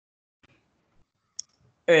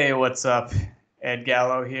Hey, what's up? Ed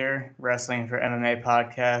Gallo here, Wrestling for MMA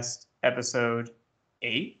podcast, episode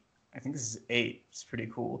 8. I think this is 8. It's pretty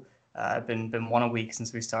cool. I've been one a week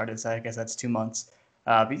since we started, so I guess that's 2 months.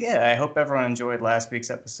 But yeah, I hope everyone enjoyed last week's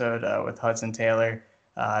episode with Hudson Taylor.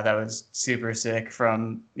 That was super sick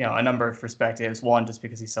from a number of perspectives. One, just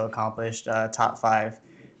because he's so accomplished, top 5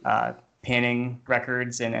 pinning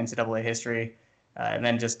records in NCAA history. And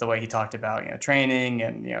then just the way he talked about, training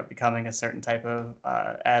and, becoming a certain type of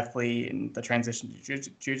athlete and the transition to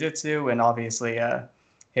jiu-jitsu and obviously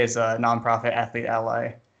his nonprofit Athlete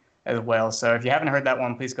Ally as well. So if you haven't heard that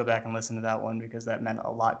one, please go back and listen to that one because that meant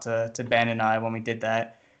a lot to Ben and I when we did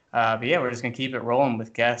that. But yeah, we're just going to keep it rolling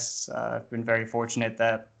with guests. I've been very fortunate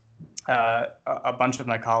that a bunch of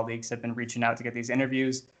my colleagues have been reaching out to get these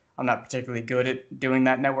interviews. I'm not particularly good at doing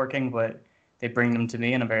that networking, but they bring them to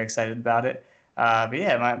me and I'm very excited about it. But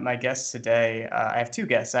yeah, my guests today, I have 2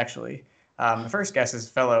 guests actually. The first guest is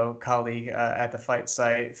fellow colleague at the fight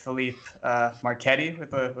site, Philippe Marchetti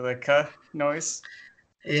with a K noise.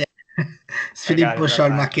 Yeah, it's Philippe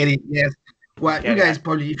Marchetti. Yes. Well, you guys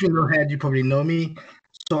probably, if you know Head, you probably know me.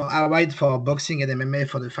 So I write for boxing and MMA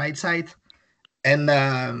for the fight site. And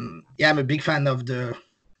yeah, I'm a big fan of the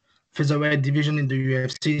featherweight division in the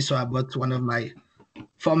UFC. So I brought one of my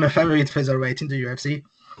former favorite featherweight in the UFC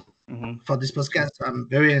for this podcast. So I'm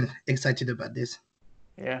very excited about this.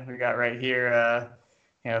 Yeah, we got right here,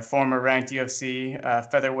 former ranked UFC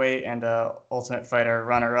featherweight and Ultimate Fighter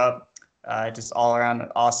runner-up. Just all-around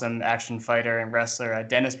awesome action fighter and wrestler,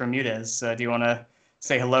 Dennis Bermudez. Do you want to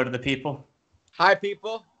say hello to the people? Hi,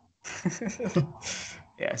 people.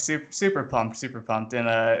 Yeah, super pumped.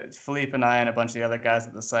 And Philippe and I and a bunch of the other guys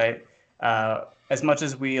at the site, as much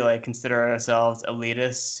as we consider ourselves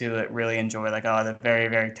elitists who really enjoy the very,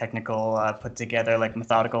 very technical, put together,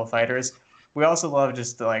 methodical fighters, we also love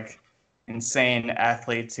just insane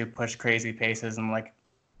athletes who push crazy paces and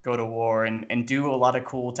go to war and do a lot of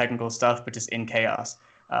cool technical stuff, but just in chaos.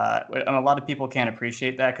 And a lot of people can't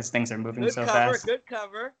appreciate that because things are moving so fast. Good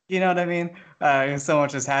cover. You know what I mean? So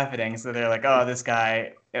much is happening. So they're like, oh, this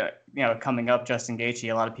guy, coming up, Justin Gaethje,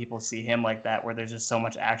 a lot of people see him like that, where there's just so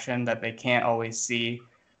much action that they can't always see,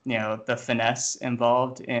 the finesse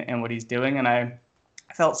involved in what he's doing. And I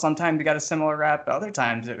felt sometimes he got a similar rap, but other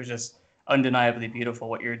times it was just undeniably beautiful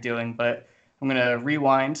what you're doing. But I'm going to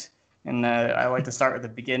rewind. And I like to start at the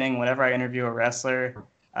beginning. Whenever I interview a wrestler,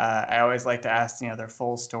 I always like to ask, their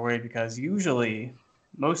full story because usually,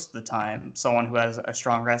 most of the time, someone who has a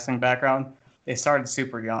strong wrestling background, they started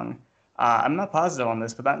super young. I'm not positive on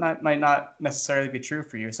this, but that might not necessarily be true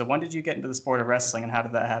for you. So when did you get into the sport of wrestling and how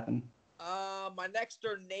did that happen? My next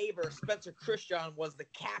door neighbor, Spencer Christian, was the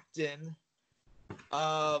captain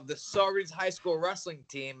of the Sawreeds High School wrestling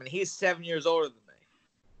team, and he's 7 years older than me.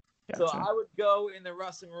 Gotcha. So I would go in the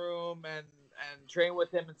wrestling room and train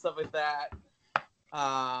with him and stuff like that. So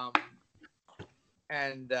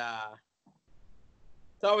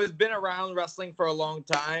I've always been around wrestling for a long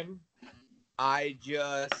time.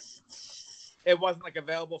 It wasn't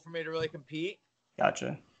available for me to really compete.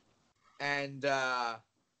 Gotcha. And so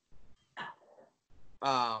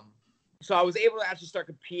I was able to actually start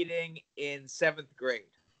competing in 7th grade.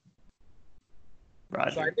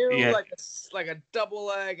 Roger. So I knew like a double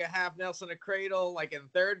leg, a half Nelson, a cradle, in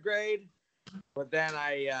 3rd grade. But then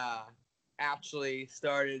I actually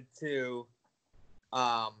started to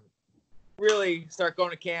really start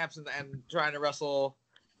going to camps and trying to wrestle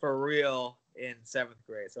for real in 7th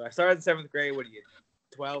grade. So I started in 7th grade. What are you,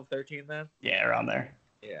 12, 13 then? Yeah, around there.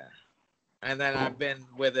 Yeah. And then I've been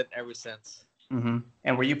with it ever since. Mm-hmm.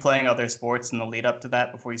 And were you playing other sports in the lead up to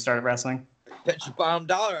that before you started wrestling? Bet your bottom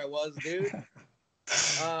dollar I was, dude.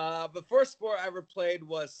 The first sport I ever played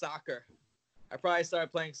was soccer. I probably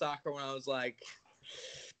started playing soccer when I was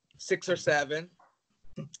 6 or 7.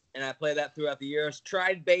 And I played that throughout the years.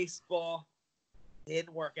 Tried baseball.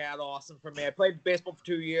 Didn't work out awesome for me. I played baseball for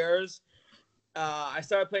 2 years. I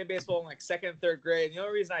started playing baseball in 2nd and 3rd grade. And the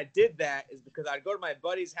only reason I did that is because I'd go to my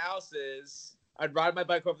buddies' houses. I'd ride my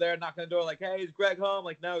bike over there, knock on the door, hey, is Greg home?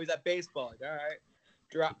 No, he's at baseball. All right.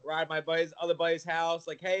 Ride my other buddy's house.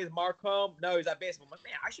 Hey, is Mark home? No, he's at baseball. I'm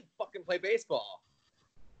man, I should fucking play baseball.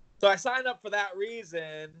 So I signed up for that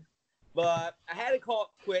reason, but I had to call it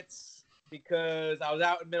quits because I was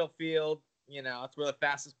out in middle field. That's where the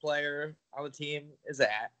fastest player on the team is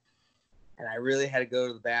at. And I really had to go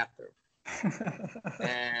to the bathroom.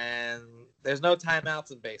 And there's no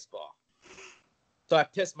timeouts in baseball. So I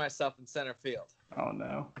pissed myself in center field. Oh,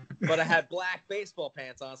 no. But I had black baseball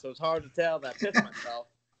pants on, so it was hard to tell that I pissed myself.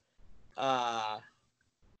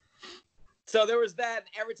 So there was that.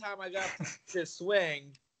 Every time I got to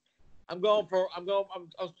swing, I'm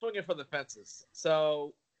swinging for the fences.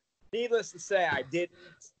 So, needless to say, I didn't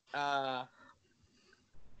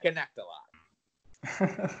connect a lot.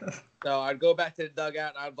 So I'd go back to the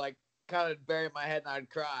dugout and I'd like kind of bury my head and I'd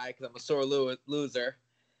cry because I'm a sore loser.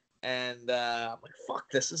 And I'm like, fuck,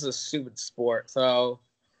 this is a stupid sport. So,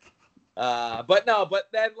 but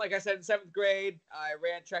then, like I said, in 7th grade, I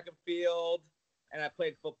ran track and field and I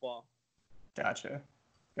played football. Gotcha.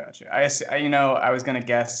 I was gonna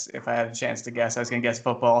guess, if I had a chance to guess, I was gonna guess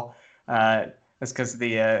football. That's because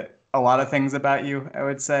a lot of things about you. I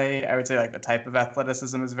would say like the type of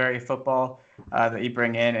athleticism is very football that you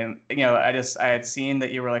bring in, and I had seen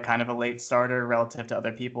that you were like kind of a late starter relative to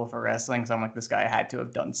other people for wrestling. So I'm like, this guy had to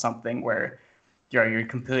have done something where you're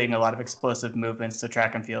completing a lot of explosive movements to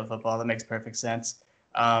track and field football. That makes perfect sense.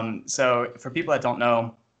 So for people that don't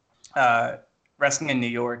know. Wrestling in New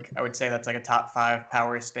York, I would say that's like a top 5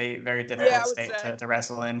 power state, very difficult state to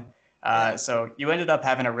wrestle in. So you ended up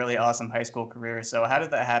having a really awesome high school career. So how did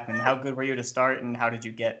that happen? How good were you to start, and how did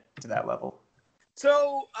you get to that level?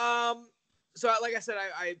 So, like I said,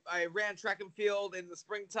 I ran track and field in the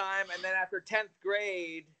springtime, and then after 10th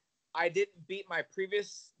grade, I didn't beat my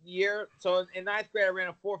previous year. So in 9th grade, I ran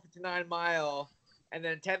a 4:59 mile, and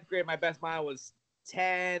then in 10th grade, my best mile was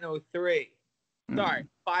 10:03. Sorry,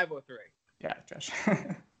 5:03. Yeah, Josh.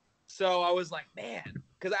 So I was like, man,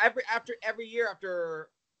 because every year after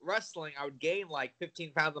wrestling, I would gain like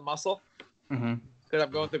 15 pounds of muscle because I'm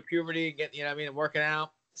going through puberty and getting, and working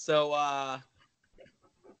out. So I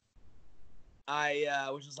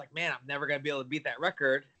was just like, man, I'm never gonna be able to beat that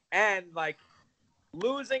record. And like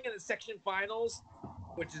losing in the section finals,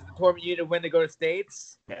 which is the tournament you need to win to go to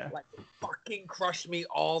states, like fucking crushed me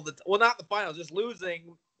all the time. Well, not the finals, just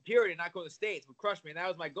losing. Period, not going to states would crush me, and that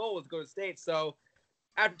was my goal, was to go to states. So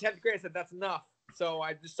after 10th grade, I said that's enough. So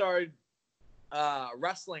I just started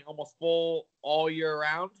wrestling almost full all year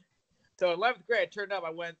round. So in 11th grade, I turned up. I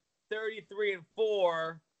went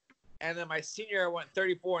 33-4, and then my senior year I went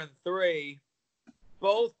 34-3.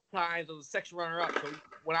 Both times I was a section runner-up. So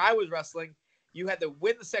when I was wrestling, you had to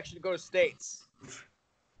win the section to go to states.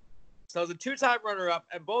 So I was a 2-time runner-up,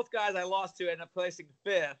 and both guys I lost to ended up placing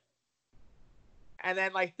 5th. And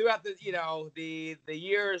then, like, throughout the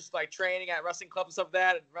years, like, training at wrestling clubs and stuff like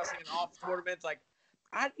that, and wrestling in off tournaments, like,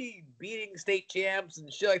 I'd be beating state champs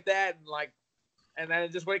and shit like that. And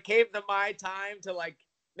then just when it came to my time to, like,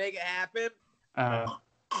 make it happen,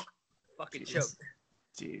 fucking choked.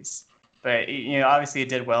 Jeez. But, obviously you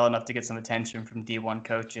did well enough to get some attention from D1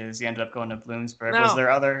 coaches. You ended up going to Bloomsburg. No, were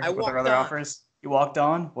there other offers? You walked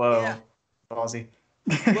on? Whoa. Yeah. Ballsy.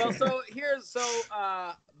 Well,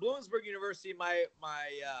 Bloomsburg University,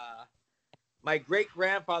 my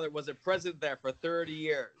great-grandfather was a president there for 30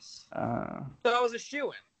 years. So I was a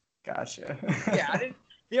shoo-in. Gotcha. Yeah,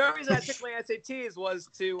 the only reason I took my SATs was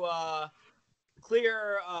to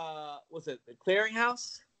clear, the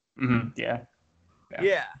clearinghouse? Mm-hmm.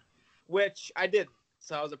 Yeah. Which I didn't.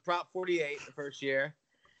 So I was a Prop 48 the first year.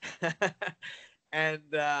 And,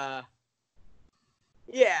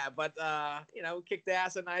 we kicked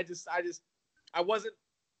ass, and I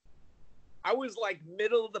was like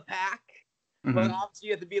middle of the pack, but obviously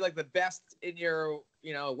you have to be like the best in your,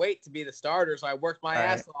 weight to be the starter. So I worked my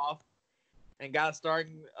ass off and got a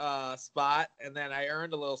starting spot, and then I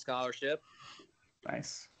earned a little scholarship.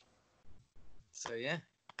 Nice. So yeah.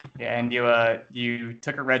 Yeah, and you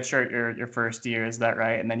took a red shirt your first year, is that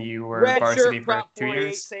right? And then you were red varsity shirt, for 2 48,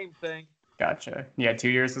 years. Same thing. Gotcha. Yeah, 2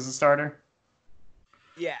 years as a starter.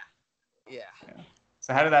 Yeah.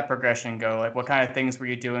 So how did that progression go? Like, what kind of things were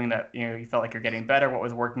you doing that you felt like you're getting better? What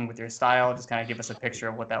was working with your style? Just kind of give us a picture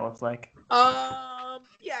of what that looked like. I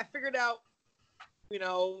figured out,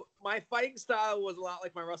 my fighting style was a lot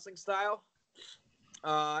like my wrestling style.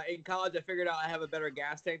 In college, I figured out I have a better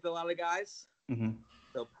gas tank than a lot of guys. Mm-hmm.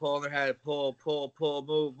 So pull on their head, pull,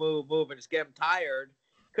 move, and just get them tired.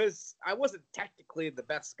 Because I wasn't technically the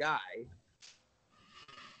best guy.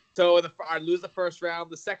 So I'd lose the first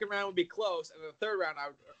round. The second round would be close, and the third round,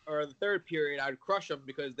 the third period, I'd crush them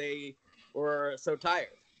because they were so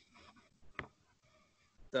tired.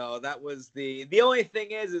 So that was the only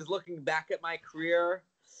thing is looking back at my career,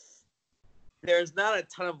 there's not a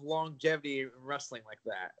ton of longevity in wrestling like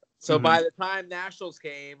that. So by the time Nationals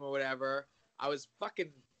came or whatever, I was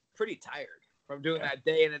fucking pretty tired from doing that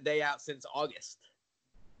day in and day out since August.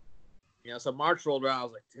 So March rolled around, I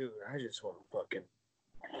was like, dude, I just want to fucking...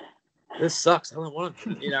 This sucks. I don't want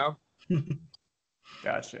to,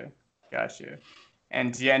 Gotcha.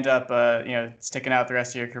 And you end up, sticking out the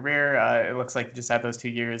rest of your career. It looks like you just had those 2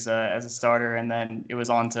 years as a starter, and then it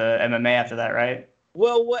was on to MMA after that, right?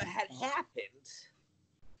 Well, what had happened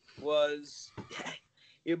was,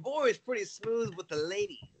 your boy is pretty smooth with the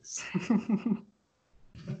ladies. You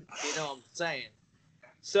know what I'm saying?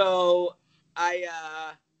 So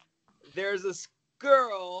there's this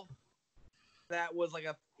girl that was like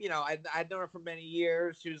I'd known her for many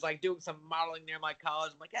years. She was like doing some modeling near my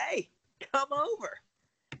college. I'm like, hey, come over.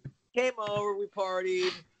 Came over, we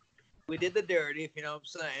partied, we did the dirty, if you know what I'm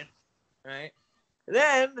saying, right? And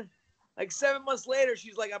then, like 7 months later,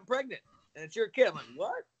 she's like, I'm pregnant, and it's your kid. I'm like,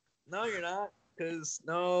 what? No, you're not,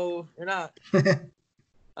 no, you're not. And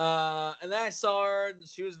then I saw her, and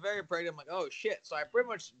she was very pregnant. I'm like, oh, shit. So I pretty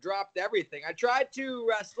much dropped everything. I tried to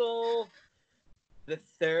wrestle the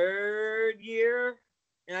third year,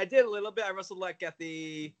 and I did a little bit. I wrestled but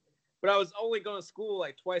I was only going to school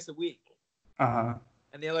like twice a week. Uh-huh.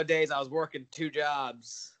 And the other days I was working 2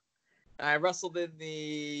 jobs. And I wrestled in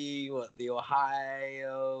the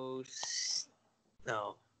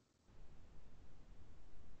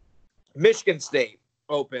Michigan State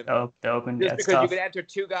Open. Oh, the Open, Just yeah, because tough. you could enter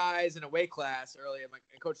 2 guys in a weight class early. And my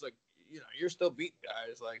coach was like, you're still beating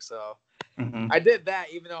guys. Like, so I did that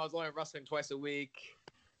even though I was only wrestling twice a week.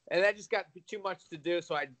 And that just got too much to do.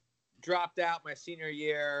 So I dropped out my senior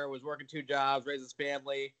year, was working 2 jobs, raised his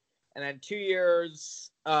family. And then 2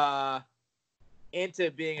 years into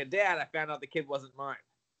being a dad, I found out the kid wasn't mine.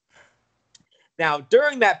 Now,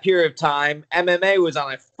 during that period of time, MMA was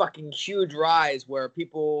on a fucking huge rise where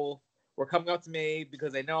people were coming up to me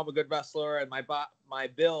because they know I'm a good wrestler and my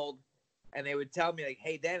build, and they would tell me, like,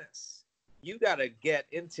 hey, Dennis, you got to get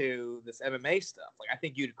into this MMA stuff. Like, I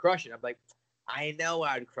think you'd crush it. I'm like, I know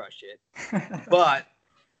I'd crush it. But,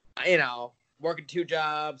 working 2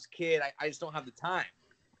 jobs, kid, I just don't have the time.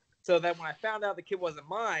 So then when I found out the kid wasn't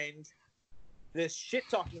mine, this shit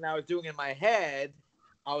talking that I was doing in my head,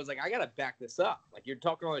 I was like, I got to back this up. Like, you're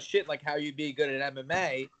talking all this shit like how you'd be good at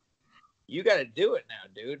MMA. You got to do it now,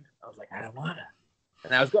 dude. I was like, I don't want to.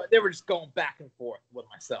 And they were just going back and forth with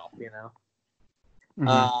myself,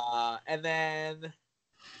 And then,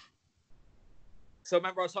 so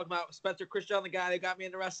remember I was talking about Spencer Christian, the guy that got me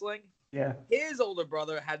into wrestling? Yeah. His older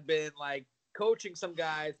brother had been, like, coaching some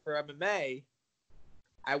guys for MMA.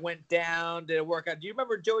 I went down, did a workout. Do you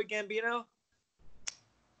remember Joey Gambino?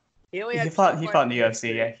 He fought in the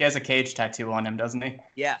UFC. Yeah, he has a cage tattoo on him, doesn't he?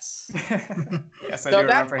 Yes. Yes, I do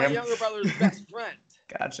remember him. That's my younger brother's best friend.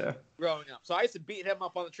 Gotcha. Growing up, so I used to beat him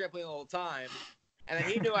up on the trampoline all the time, and then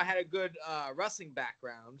he knew I had a good wrestling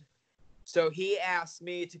background, so he asked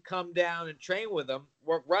me to come down and train with him,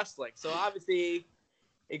 work wrestling. So obviously,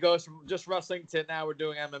 it goes from just wrestling to now we're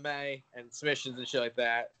doing MMA and submissions and shit like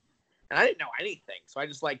that. And I didn't know anything, so I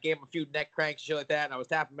just gave him a few neck cranks and shit like that, and I was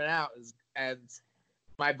tapping him out. And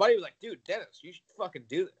my buddy was like, "Dude, Dennis, you should fucking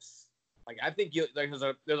do this. Like, I think there's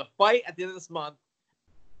a fight at the end of this month.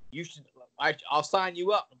 You should. I'll sign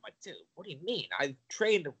you up." I'm like, "Dude, what do you mean? I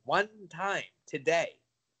trained 1 time today,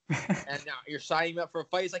 and now you're signing me up for a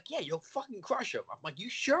fight?" He's like, "Yeah, you'll fucking crush him." I'm like, "You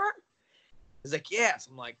sure?" He's like, "Yes."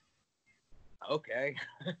 I'm like, "Okay."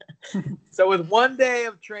 So with 1 day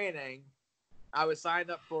of training, I was signed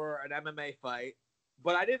up for an MMA fight,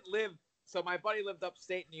 but I didn't live. So my buddy lived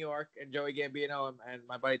upstate New York, and Joey Gambino and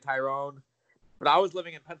my buddy Tyrone, but I was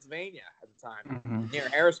living in Pennsylvania at the time, near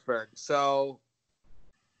Harrisburg. So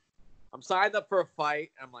I'm signed up for a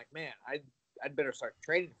fight, and I'm like, man, I'd better start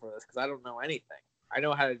training for this because I don't know anything. I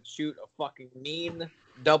know how to shoot a fucking mean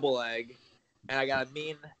double leg, and I got a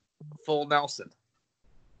mean full Nelson.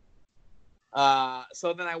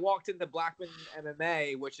 So then I walked into Blackman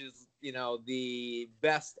MMA, which is, the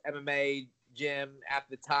best MMA gym at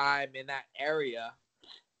the time in that area.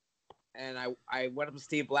 And I went up to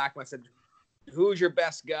Steve Blackman. I said, "Who's your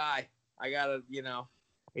best guy? I gotta,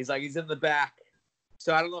 He's like, he's in the back.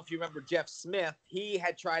 So I don't know if you remember Jeff Smith. He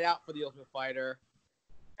had tried out for the Ultimate Fighter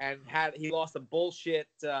and he lost a bullshit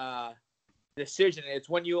decision. It's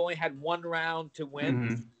when you only had 1 round to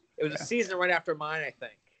win. It was a season right after mine, I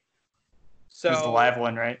think. So it was the live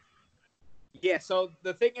one, right? Yeah. So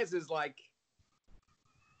the thing is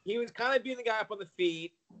he was kind of beating the guy up on the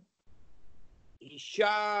feet. He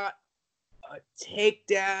shot a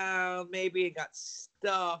takedown, maybe, and got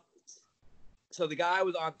stuffed. So the guy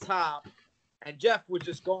was on top, and Jeff was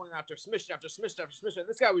just going after submission after submission after submission.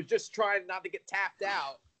 This guy was just trying not to get tapped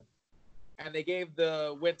out, and they gave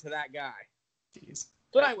the win to that guy. Jeez.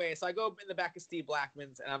 So anyway, I go in the back of Steve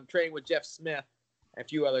Blackman's, and I'm training with Jeff Smith and a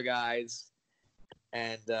few other guys,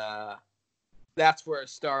 and that's where it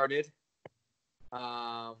started.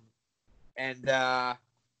 So at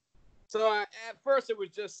first it was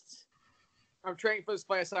just, I'm training for this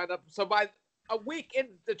fight. I signed up. So by a week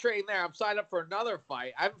into the training there, I'm signed up for another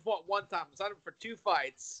fight. I haven't fought 1 time. I'm signed up for 2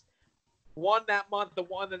 fights. one that month, the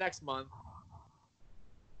one the next month.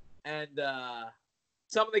 And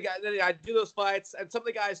some of the guys, then I do those fights, and some of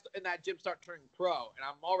the guys in that gym start turning pro, and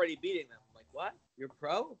I'm already beating them. I'm like, what? You're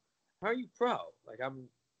pro? How are you pro? Like, I'm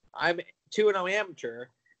 2-0 amateur,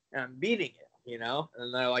 and I'm beating it, you know?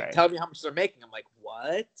 And they're like, tell me how much they're making. I'm like,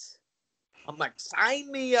 what? I'm like,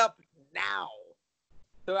 sign me up now.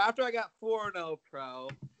 So after I got 4-0 pro,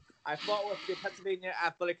 I fought with the Pennsylvania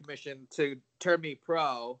Athletic Commission to turn me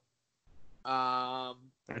pro. They're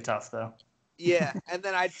tough, though. Yeah, and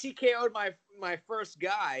then I TKO'd my first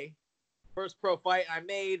pro fight. I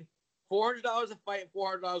made $400 a fight and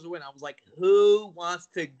 $400 a win. I was like, who wants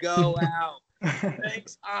to go out?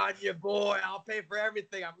 Thanks on you, boy. I'll pay for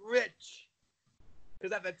everything. I'm rich.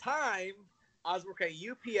 Because at the time, I was working at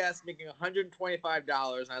UPS making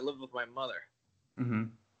 $125, and I lived with my mother. Mm-hmm.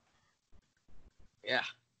 Yeah.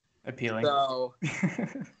 Appealing.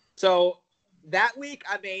 So that week,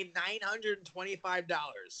 I made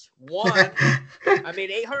 $925. One, I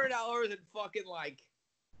made $800 in fucking like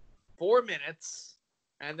 4 minutes,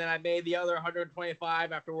 and then I made the other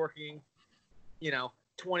 $125 after working,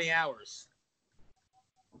 20 hours.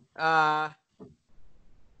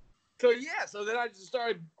 So then I just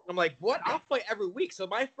started. I'm like, what? I'll fight every week. So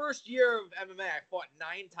my first year of MMA, I fought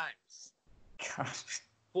 9 times. Gosh.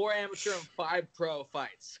 4 amateur and 5 pro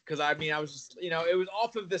fights. Because, I was just, it was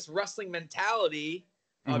off of this wrestling mentality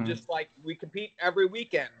of just like, we compete every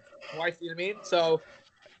weekend. Twice, you know what I mean? So,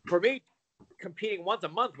 for me, competing once a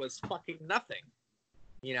month was fucking nothing,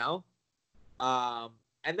 And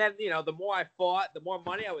then, the more I fought, the more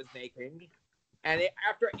money I was making. And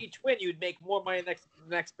after each win, you'd make more money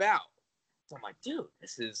next bout. So I'm like, dude,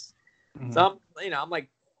 this is... So, I'm like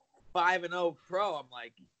 5-0 pro. I'm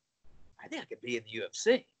like, I think I could be in the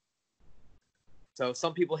UFC. So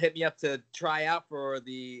some people hit me up to try out for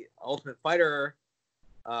the Ultimate Fighter.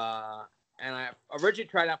 And I originally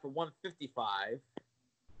tried out for 155.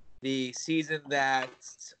 The season that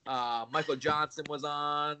Michael Johnson was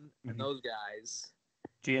on and those guys.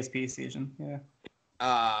 GSP season, yeah.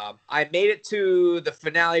 I made it to the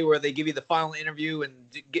finale where they give you the final interview and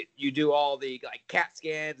you do all the like CAT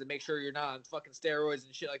scans and make sure you're not on fucking steroids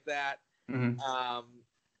and shit like that.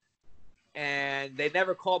 And they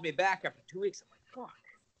never called me back after 2 weeks. I'm like, fuck.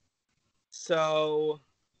 So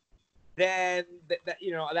then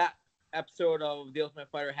that episode of The Ultimate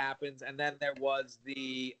Fighter happens, and then there was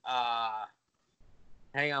the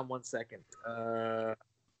hang on one second.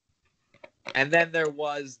 And then there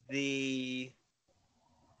was the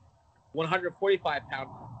 145-pound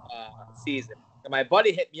season. And my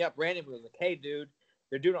buddy hit me up randomly. Was like, hey, dude,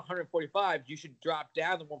 they're doing 145. You should drop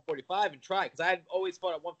down to 145 and try. Because I had always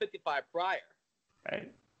fought at 155 prior.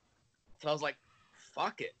 Right. So I was like,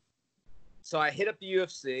 fuck it. So I hit up the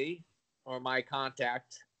UFC or my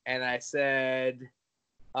contact, and I said,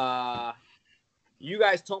 you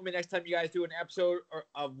guys told me next time you guys do an episode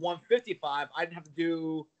of 155, I didn't have to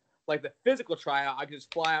do like the physical tryout. I could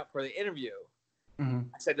just fly out for the interview. I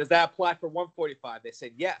said, does that apply for 145? They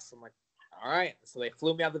said, yes. I'm like, all right. So they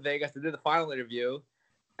flew me out to Vegas to do the final interview.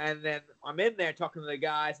 And then I'm in there talking to the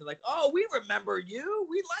guys. And like, oh, we remember you.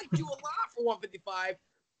 We liked you a lot for 155.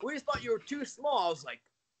 We just thought you were too small. I was like,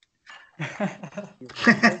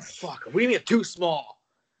 fuck, what do you mean too small?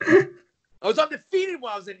 I was undefeated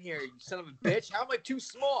when I was in here, you son of a bitch. How am I too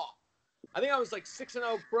small? I think I was like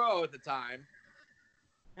 6-0 pro at the time.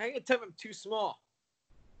 How you gonna tell me I'm too small?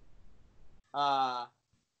 So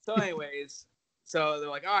anyways, so they're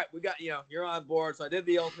like, all right, we got, you're on board. So I did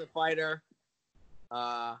the Ultimate Fighter.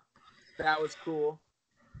 That was cool.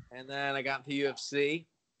 And then I got into UFC.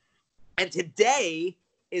 And today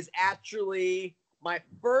is actually my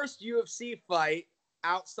first UFC fight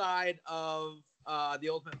outside of the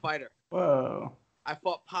Ultimate Fighter. Whoa. I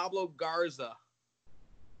fought Pablo Garza.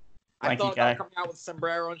 Lanky I thought guy. about coming out with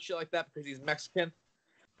sombrero and shit like that because he's Mexican.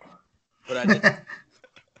 But I didn't.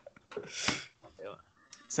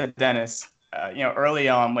 So Dennis, early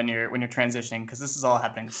on when you're transitioning, because this is all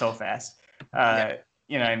happening so fast,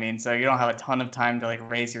 you know what I mean? So you don't have a ton of time to like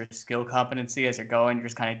raise your skill competency as you're going. You're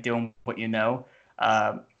just kind of doing what you know,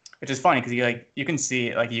 which is funny because you can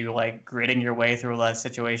see like you like gritting your way through a lot of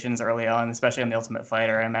situations early on, especially on the Ultimate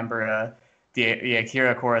Fighter. I remember the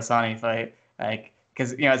Akira Kurosane fight, like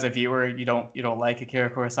because as a viewer you don't like Akira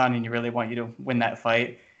Kurosane and you really want you to win that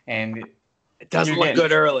fight, and it doesn't look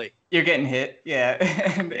good early. You're getting hit,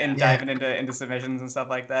 and diving into submissions and stuff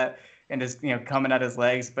like that, and just coming at his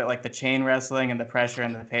legs. But like the chain wrestling and the pressure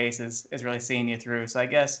and the pace is really seeing you through. So I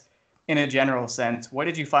guess in a general sense, what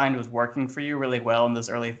did you find was working for you really well in those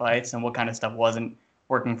early fights, and what kind of stuff wasn't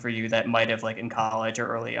working for you that might have like in college or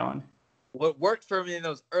early on? what worked for me in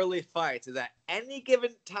those early fights is at any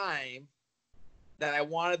given time that I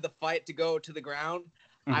wanted the fight to go to the ground,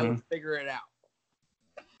 I would figure it out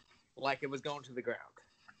like it was going to the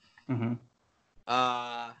ground.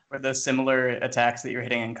 Were those similar attacks that you were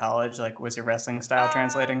hitting in college? Like, was your wrestling style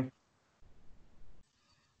translating?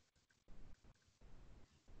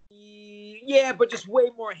 Yeah, but just way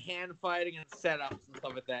more hand fighting and setups and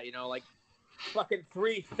stuff like that. You know, like fucking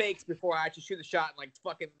 3 fakes before I actually shoot the shot, and like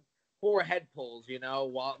fucking 4 head pulls. You know,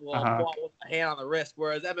 while with a hand on the wrist.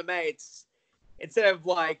 Whereas MMA, it's instead of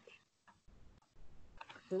like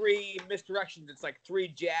 3 misdirections, it's like 3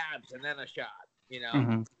 jabs and then a shot. You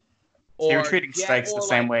know. So you were treating strikes the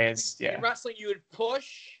same way as in wrestling. You would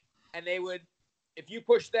push, and they would, if you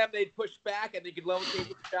push them, they'd push back, and they could level change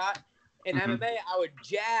the shot. In MMA, I would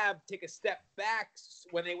jab, take a step back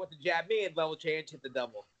when they went to jab me, and level change, hit the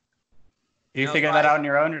double. Did you figure that out on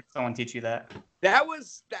your own, or did someone teach you that? That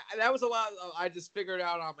was a lot. I just figured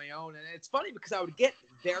out on my own, and it's funny because I would get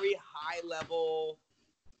very high level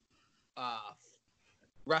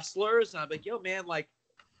wrestlers, and I'm like, yo, man, like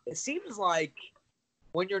it seems like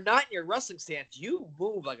when you're not in your wrestling stance, you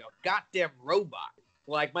move like a goddamn robot.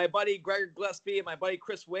 Like my buddy Gregor Gillespie and my buddy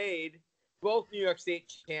Chris Wade, both New York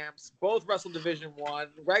State champs, both wrestled Division I.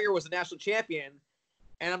 Gregor was a national champion.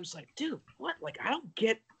 And I'm just like, dude, what? Like, I don't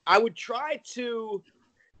get... I would try to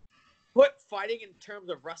put fighting in terms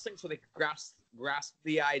of wrestling so they could grasp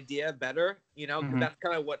the idea better, you know, because that's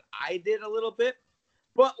kind of what I did a little bit.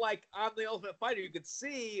 But, like, on The Ultimate Fighter, you could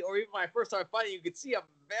see, or even when I first started fighting, you could see I'm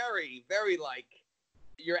very, very, like,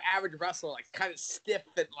 your average wrestler, like, kind of stiff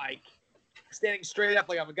and, like, standing straight up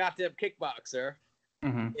like I'm a goddamn kickboxer.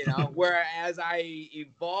 You know, whereas I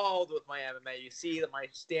evolved with my MMA, you see that my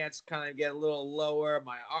stance kind of get a little lower,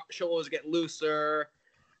 my shoulders get looser,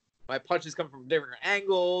 my punches come from different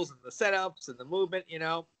angles, and the setups and the movement, you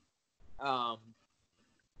know. And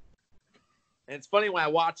it's funny when I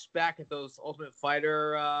watch back at those Ultimate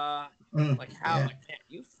Fighter, like how, like, man,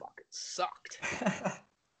 you fucking sucked.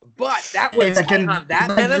 But that was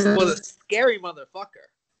Dennis was a scary motherfucker.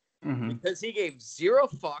 Because he gave 0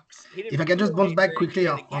 fucks. If I can just bounce back quickly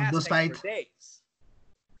on those fights.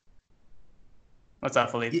 What's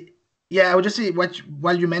up, Philippe? Yeah, I would just say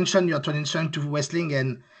while you mentioned your transition to wrestling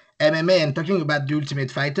and MMA and talking about the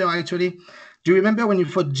Ultimate Fighter, actually, do you remember when you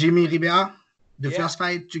fought Jimmy Rivera, the first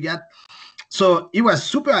fight you got? So he was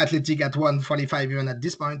super athletic at 145 even at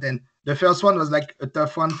this point, and the first one was like a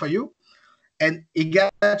tough one for you. And he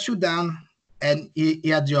got you down, and he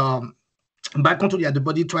had your back control, he had the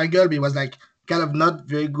body triangle, but it was like kind of not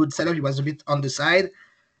very good setup. He was a bit on the side.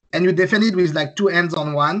 And you defended with like 2 hands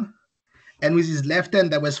on one. And with his left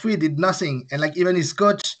hand that was free, did nothing. And like even his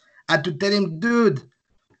coach had to tell him, dude,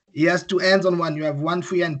 he has 2 hands on one. You have 1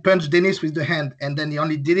 free hand. Punch Dennis with the hand. And then he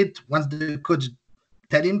only did it once the coach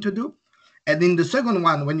tell him to do. And in the second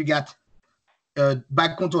one, when you got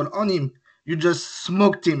back control on him, you just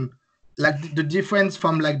smoked him. Like the difference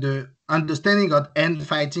from like the understanding of hand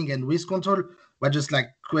fighting and wrist control was just like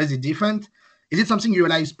crazy different. Is it something you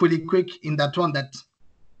realized pretty quick in that one that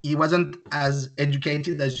he wasn't as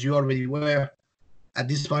educated as you already were at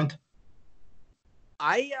this point?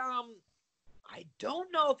 I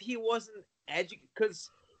don't know if he wasn't educated, because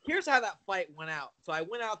here's how that fight went out. So I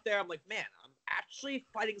went out there, I'm like, man, I'm actually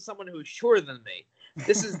fighting someone who's shorter than me.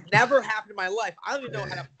 This has never happened in my life. I don't even know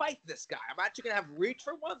how to fight this guy. I'm actually going to have reach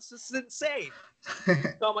for once. This is insane.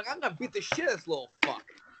 So I'm like, I'm going to beat the shit out of this little fuck.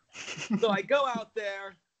 So I go out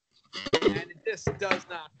there, and it just does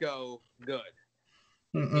not go good.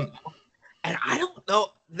 You know? And I don't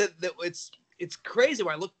know. It's crazy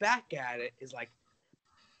when I look back at it. Is like,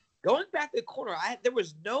 going back to the corner, there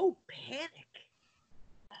was no panic.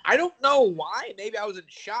 I don't know why. Maybe I was in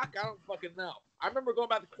shock. I don't fucking know. I remember going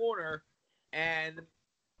back the corner, and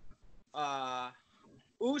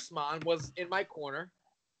Usman was in my corner,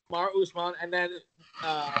 Mar Usman, and then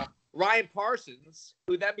Ryan Parsons,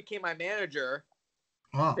 who then became my manager.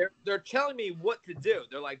 Wow. They're telling me what to do.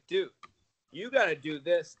 They're like, dude, you got to do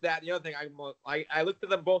this, that, the other thing. I looked at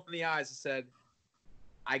them both in the eyes and said,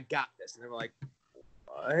 I got this. And they were like,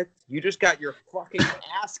 what? You just got your fucking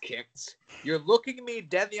ass kicked. You're looking at me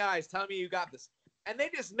dead in the eyes telling me you got this. And they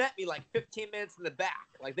just met me like 15 minutes in the back.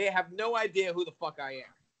 Like, they have no idea who the fuck I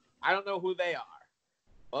am. I don't know who they are.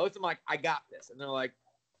 Well, I'm like, I got this. And they're like,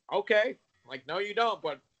 okay. I'm like, no, you don't,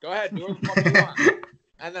 but go ahead. Do what the fuck you want.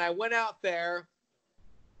 And then I went out there,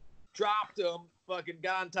 dropped them, fucking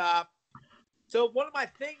got on top. So one of my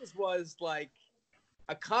things was, like,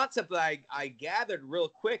 a concept that I gathered real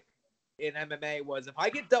quick in MMA was, if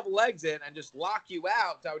I get double legs in and just lock you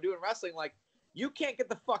out, so I would do in wrestling, like, you can't get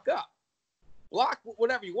the fuck up. block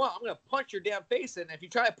whatever you want. I'm going to punch your damn face in. And if you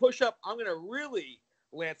try to push up, I'm going to really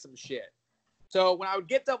land some shit. So when I would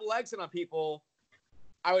get double legs in on people,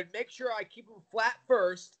 I would make sure I keep them flat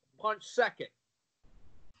first, punch second.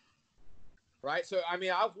 Right? So, I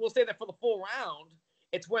mean, we'll say that for the full round.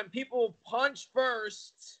 It's when people punch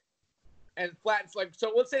first and flatten.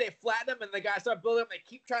 So let's say they flatten them and the guy start building up. They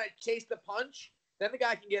keep trying to chase the punch. Then the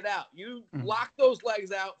guy can get out. You lock those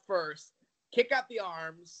legs out first, kick out the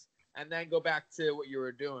arms, and then go back to what you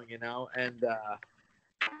were doing, you know? And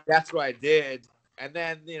that's what I did. And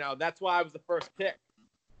then, you know, that's why I was the first pick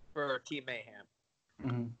for Team Mayhem.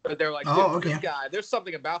 Mm-hmm. But they're like, this guy, there's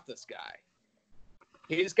something about this guy.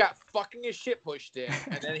 He just got fucking his shit pushed in,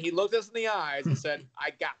 and then he looked us in the eyes and said,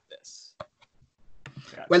 I got this.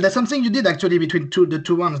 Well, there's something you did actually between the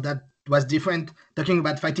two ones that was different. Talking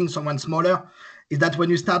about fighting someone smaller, is that when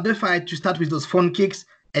you start the fight, you start with those front kicks,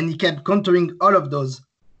 and he kept countering all of those.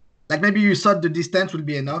 Like maybe you thought the distance would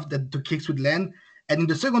be enough, that the kicks would land. And in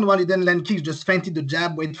the second one, he didn't land kicks, just feinted the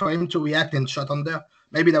jab, wait for him to react and shot under.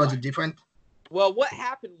 Maybe that was different. Well, what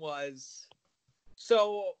happened was,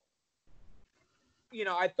 so, you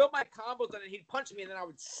know, I'd throw my combos and then he'd punch me and then I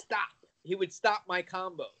would stop. He would stop my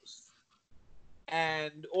combos.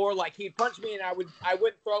 Or like he'd punch me and I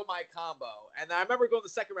wouldn't throw my combo. And I remember going the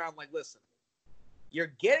second round, like, listen,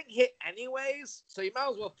 you're getting hit anyways, so you might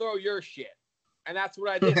as well throw your shit. And that's what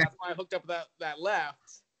I did. That's why I hooked up that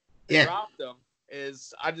left and dropped him.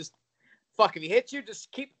 Is I just fuck, if he hits you,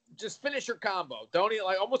 just finish your combo. Don't even,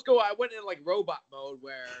 like, almost go. I went in like robot mode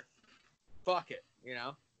where fuck it, you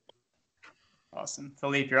know. Awesome,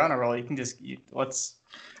 Philippe, you're on a roll. You can just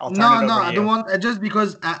I'll turn no, it over to I don't want. Just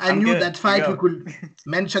because I knew good. That fight we could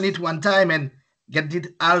mention it one time and get it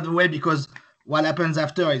out of the way, because what happens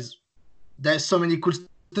after is there's so many cool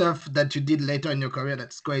stuff that you did later in your career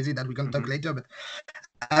that's crazy that we can talk later. But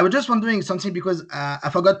I was just wondering something because I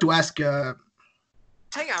forgot to ask.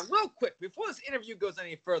 Hang on, real quick, before this interview goes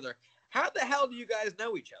any further, how the hell do you guys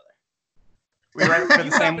know each other? We write for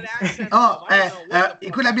the same.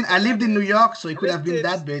 It could have been. I lived in New York, so it could have been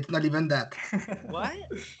that, but it's not even that. What?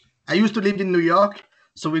 I used to live in New York,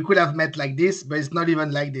 so we could have met like this, but it's not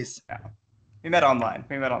even like this. Yeah. We met online.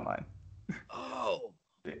 Oh.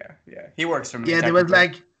 Yeah. He works for me. Yeah,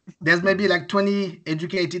 there's maybe like 20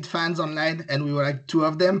 educated fans online, and we were like 2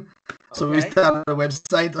 of them. So we started a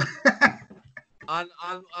website. On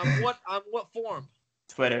what form?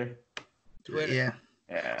 Twitter. Yeah.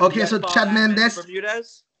 Okay, so Chad Mendes.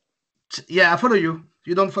 Bermudez? Yeah, I follow you.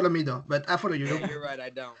 You don't follow me though, but I follow you. Yeah, you're right, I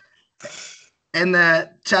don't. And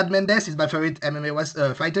Chad Mendes is my favorite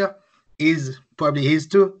MMA fighter. Is probably his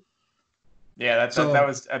too. Yeah, that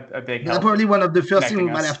was a big help. That's probably one of the first things we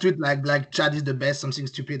might have tweeted, like Chad is the best, something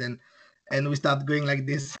stupid, and we start going like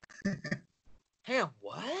this. Damn,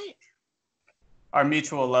 what? Our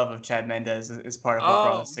mutual love of Chad Mendes is part of what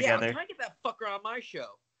brought us together. I'm trying to get that fucker on my show.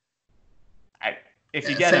 If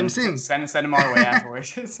you get him, send him our way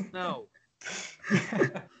afterwards. No.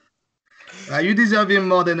 You deserve him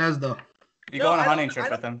more than us, though. You go on a hunting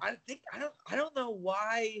trip with him. I don't know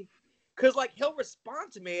why. Because, like, he'll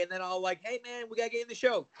respond to me, and then I'll like, hey, man, we got to get in the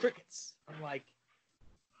show. Crickets. I'm like,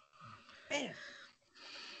 man.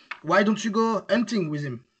 Why don't you go hunting with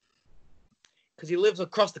him? Because he lives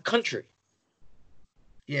across the country.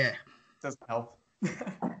 Yeah. Doesn't help.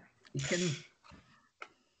 He can...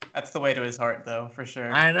 That's the way to his heart, though, for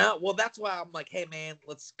sure. I know. Well, that's why I'm like, hey, man,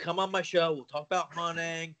 let's come on my show. We'll talk about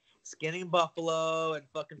hunting, skinning buffalo, and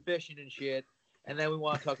fucking fishing and shit. And then we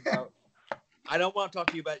want to talk about... I don't want to talk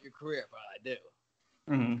to you about your career, but I do.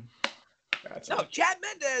 Mm-hmm. Gotcha. No, Chad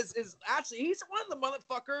Mendes is actually... He's one of the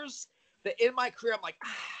motherfuckers that in my career, I'm like,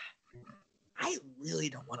 I really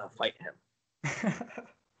don't want to fight him.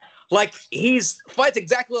 Like, fights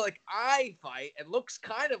exactly like I fight and looks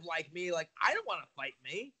kind of like me. Like, I don't want to fight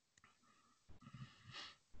me.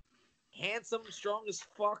 Handsome, strong as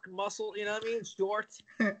fuck, muscle, you know what I mean? Short,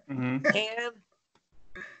 tan.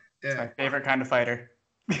 It's my favorite kind of fighter.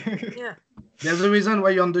 Yeah. There's a reason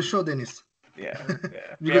why you're on the show, Dennis. Yeah.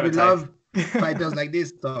 Because we love fighters like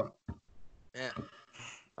this. So. Yeah.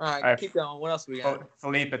 All right, keep going. What else we got?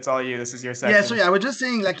 Philippe, it's all you. This is your section. Yeah, so I was just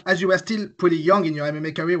saying, like, as you were still pretty young in your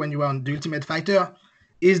MMA career when you were on The Ultimate Fighter,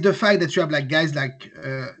 is the fact that you have like guys like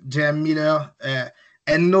J.M. Miller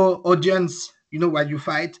and no audience, you know, while you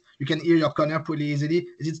fight, you can hear your corner pretty easily.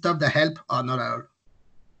 Is it stuff that help or not at all?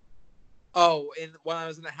 Oh, when I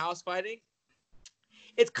was in the house fighting?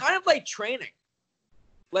 It's kind of like training.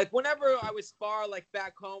 Like, whenever I would spar, like,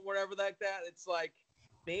 back home, whatever like that, it's like,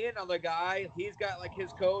 me and another guy, he's got like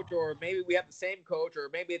his coach, or maybe we have the same coach, or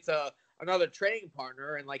maybe it's another training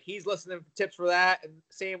partner, and like he's listening for tips for that, and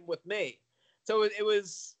same with me. So it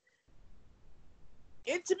was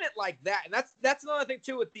intimate like that, and that's another thing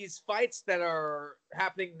too with these fights that are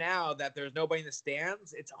happening now that there's nobody in the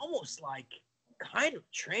stands. It's almost like kind of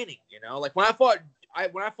training, Like when I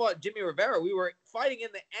fought Jimmy Rivera, we were fighting in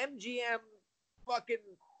the MGM fucking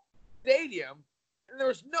stadium, and there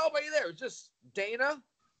was nobody there. It was just Dana,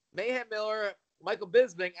 Mayhem Miller, Michael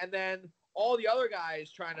Bisping, and then all the other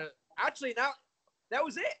guys trying to. Actually, now that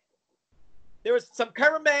was it. There was some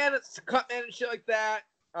cameraman, some cut man, and shit like that.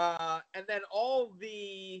 And then all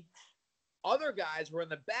the other guys were in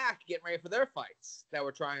the back getting ready for their fights that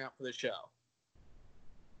were trying out for the show.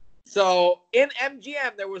 So in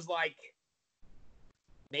MGM, there was like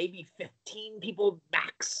maybe 15 people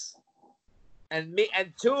max. And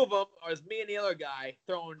two of them was me and the other guy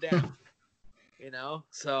throwing down.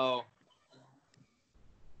 So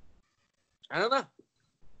I don't know.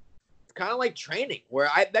 It's kind of like training where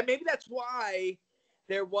maybe that's why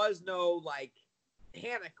there was no like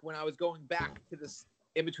panic when I was going back to this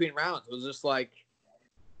in between rounds. It was just like,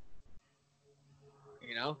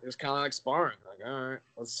 it was kind of like sparring. Like, all right,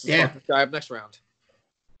 let's fuck this guy up next round.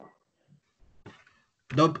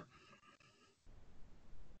 Dope.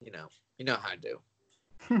 You know how I do.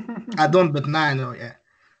 I don't, but now I know. Yeah.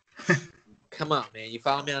 Come on, man. You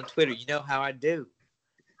follow me on Twitter. You know how I do.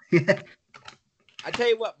 Yeah. I tell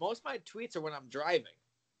you what, most of my tweets are when I'm driving.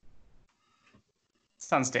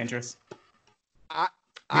 Sounds dangerous.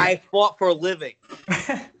 I fought for a living.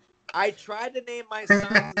 I tried to name my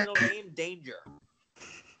son's middle name Danger.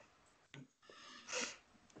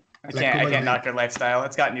 I can't knock your lifestyle.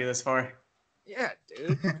 It's gotten you this far. Yeah,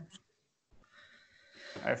 dude. All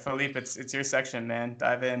right, Philippe, it's your section, man.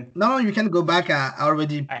 Dive in. No, you can go back. I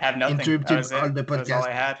have nothing. interrupted all the podcast. That was all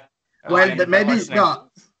I had. Well, maybe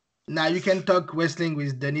no. Now you can talk wrestling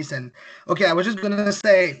with Dennis and okay. I was just gonna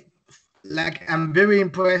say, like, I'm very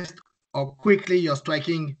impressed how quickly your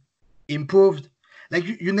striking improved. Like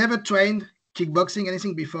you never trained kickboxing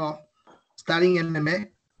anything before starting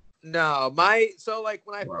MMA. No, so like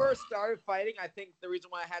when I first started fighting, I think the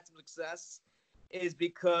reason why I had some success is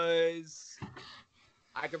because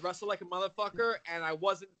I could wrestle like a motherfucker, and I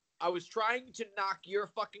was trying to knock your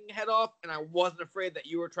fucking head off, and I wasn't afraid that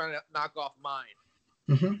you were trying to knock off mine.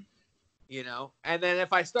 Mm-hmm. And then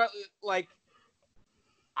if I start, like,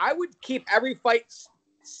 I would keep every fight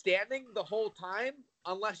standing the whole time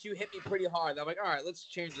unless you hit me pretty hard. I'm like, all right, let's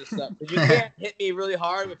change this up. Because you can't hit me really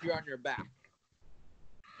hard if you're on your back.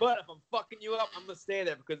 But if I'm fucking you up, I'm going to stay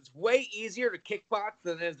there because it's way easier to kickbox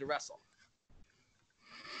than it is to wrestle.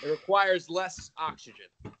 It requires less oxygen.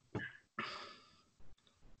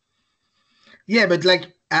 Yeah, but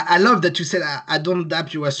like, I love that you said, I don't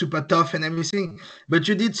doubt you were super tough and everything, but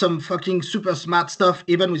you did some fucking super smart stuff,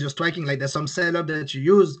 even with your striking. Like, there's some setup that you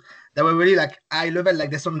use that were really like high level. Like,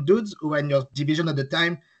 there's some dudes who were in your division at the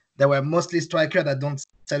time that were mostly strikers that don't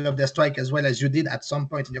set up their strike as well as you did at some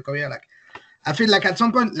point in your career. Like, I feel like at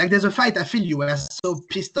some point, like, there's a fight, I feel you were so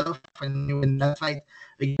pissed off when you were in that fight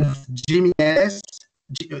against Jimmy Ellis.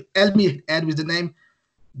 Help me, Ed, with the name.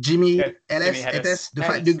 Jimmy Ellis. The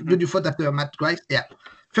fight you fought after Matt Grice. Yeah.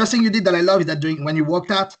 First thing you did that I love is that when you walked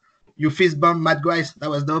out, you fist bumped Matt Grice. That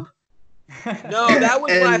was dope. No, that was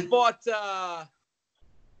when I fought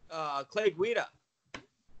Clay Guida.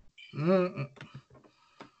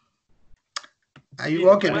 Are you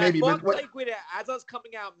okay? When Maybe. I fought Clay Guida, as I was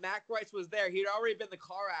coming out, Matt Grice was there. He'd already been in the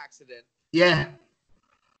car accident. Yeah.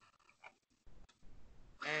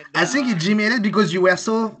 And, I think it's Jimmy Ellis because you were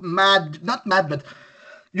so mad. Not mad, but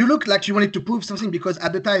you looked like you wanted to prove something because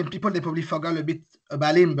at the time, people, they probably forgot a bit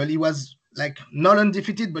about him, but he was like not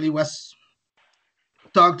undefeated, but he was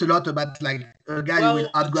talked a lot about like a guy who will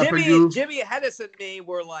out-grapple you. Jimmy Hedis and me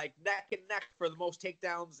were like neck and neck for the most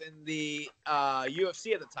takedowns in the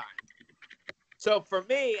UFC at the time. So for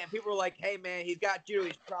me, and people were like, hey man, he's got judo,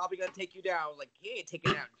 he's probably going to take you down. I was like, he ain't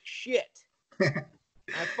taking down shit.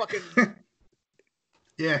 I fucking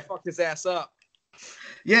fucked his ass up.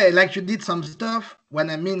 Yeah, like you did some stuff. When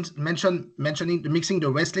I mentioning the mixing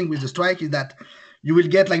the wrestling with the strike is that you will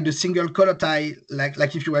get like the single collar tie,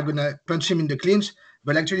 like if you were gonna punch him in the clinch,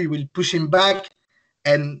 but actually you will push him back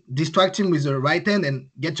and distract him with the right hand and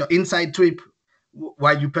get your inside trip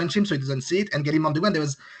while you punch him so he doesn't see it and get him on the ground.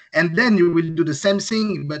 And then you will do the same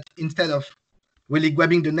thing, but instead of really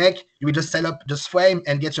grabbing the neck, you will just set up, just frame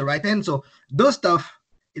and get your right hand. So those stuff,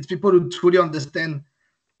 it's people who truly understand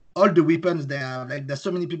all the weapons there. Like there's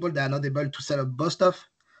so many people that are not able to set up both stuff.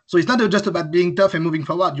 So it's not just about being tough and moving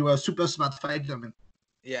forward. You are a super smart fighter, man.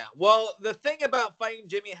 Yeah. Well, the thing about fighting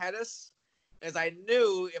Jimmy Hedis is I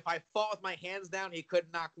knew if I fought with my hands down, he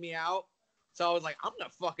couldn't knock me out. So I was like, I'm gonna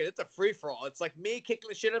fuck it. It's a free for all. It's like me kicking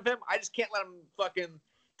the shit out of him. I just can't let him fucking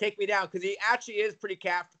take me down because he actually is pretty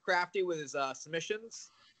crafty with his submissions.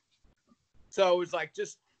 So it was like,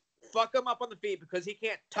 just fuck him up on the feet because he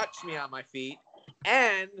can't touch me on my feet.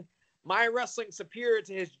 And my wrestling superior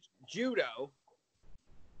to his judo.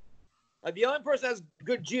 Like, the only person that has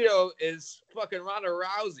good judo is fucking Ronda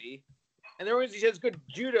Rousey. And the reason she has good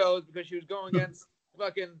judo is because she was going against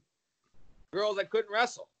fucking girls that couldn't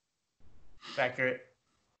wrestle. Accurate.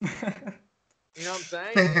 You know what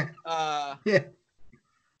I'm saying? Yeah.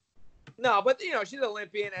 No, but you know, she's an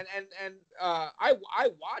Olympian, and I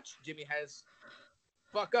watched Jimmy Hedges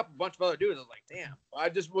fuck up a bunch of other dudes. I was like, damn.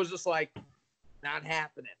 I was just like, not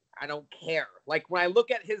happening. I don't care. Like, when I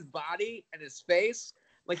look at his body and his face,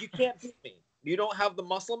 like, you can't beat me. You don't have the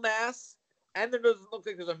muscle mass, and there doesn't look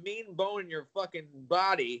like there's a mean bone in your fucking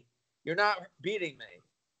body. You're not beating me.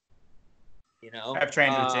 You know? I've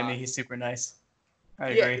trained with Jimmy. He's super nice. I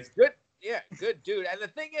agree. Yeah, he's good. Yeah, good dude. And the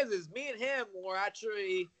thing is me and him were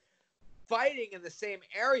actually fighting in the same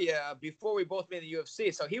area before we both made the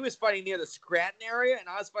UFC. So he was fighting near the Scranton area, and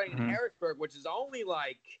I was fighting in Harrisburg, which is only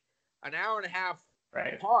like an hour and a half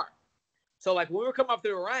apart. So, like, when we were coming up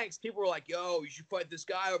through the ranks, people were like, yo, you should fight this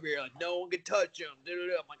guy over here. Like, no one can touch him.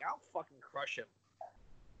 I'm like, I'll fucking crush him.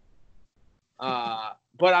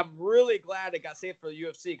 But I'm really glad it got saved for the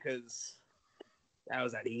UFC because that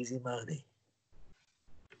was that easy money.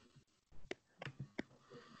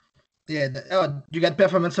 Yeah. You got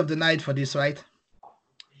performance of the night for this, right?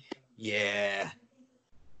 Yeah.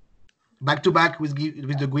 Back to back with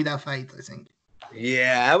the Guida fight, I think.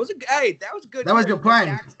 Yeah, that was good. That was your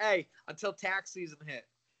prime. Until tax season hit.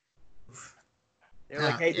 They're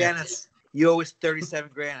like, hey, Dennis, you owe us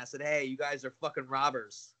 $37,000. I said, hey, you guys are fucking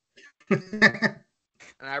robbers. And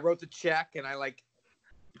I wrote the check, and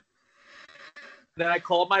then I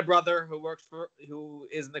called my brother who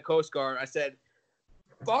is in the Coast Guard. I said,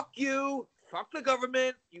 fuck you. Fuck the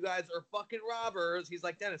government. You guys are fucking robbers. He's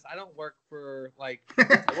like, Dennis, I don't work for, I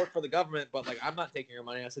work for the government, but, I'm not taking your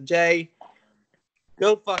money. I said, Jay,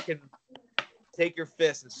 go fucking take your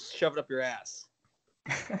fist and shove it up your ass.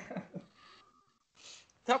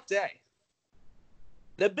 Tough day.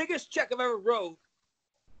 The biggest check I've ever wrote,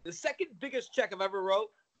 the second biggest check I've ever wrote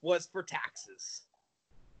was for taxes.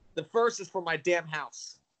 The first is for my damn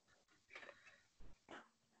house.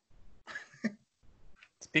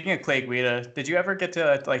 Speaking of Clay Guida, did you ever get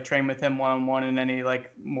to train with him one-on-one in any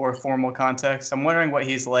more formal context? I'm wondering what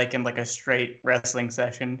he's like in a straight wrestling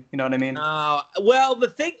session. You know what I mean? Well, the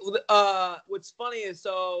thing, what's funny is,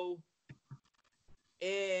 so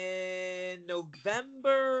in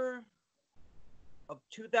November of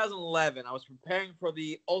 2011, I was preparing for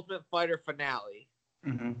the Ultimate Fighter finale,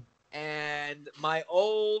 and my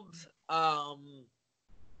old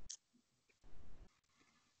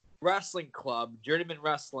wrestling club, Journeyman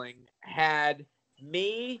Wrestling, had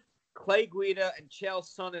me, Clay Guida, and Chael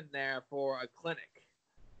Sonnen there for a clinic.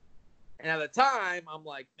 And at the time, I'm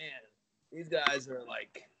like, man, these guys are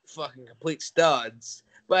fucking complete studs.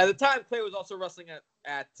 But at the time, Clay was also wrestling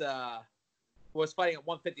was fighting at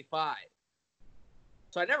 155.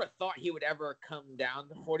 So I never thought he would ever come down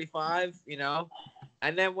to 45, you know?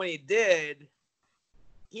 And then when he did,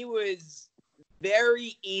 he was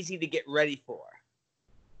very easy to get ready for.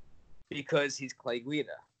 Because he's Clay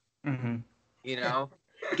Guida. You know?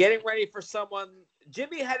 Getting ready for someone...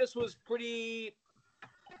 Jimmy Hedges was pretty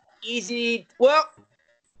easy... Well...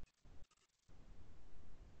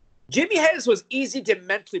 Jimmy Hedges was easy to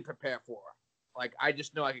mentally prepare for. I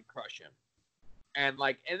just know I could crush him. And,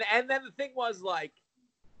 and then the thing was,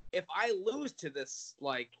 if I lose to this,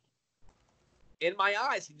 in my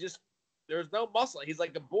eyes, there's no muscle. He's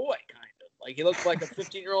like a boy, kind of. He looks like a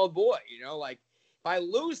 15-year-old boy, you know? If I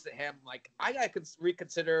lose to him, I gotta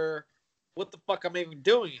reconsider what the fuck I'm even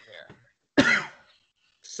doing here.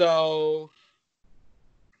 So,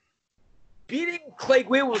 beating Clay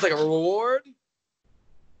Guida was a reward.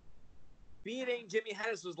 Beating Jimmy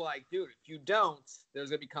Hedges was dude, if you don't,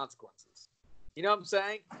 there's gonna be consequences. You know what I'm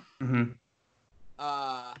saying?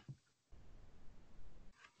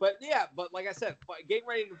 But yeah, like I said, getting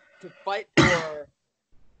ready to fight for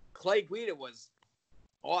Clay Guida was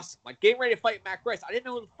awesome. Getting ready to fight Mac Rice. I didn't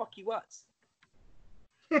know who the fuck he was.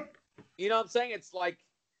 You know what I'm saying? It's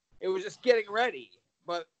it was just getting ready.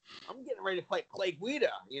 But I'm getting ready to fight Clay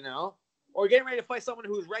Guida, you know? Or getting ready to fight someone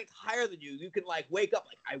who's ranked higher than you. You can wake up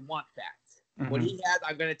I want that. What he has,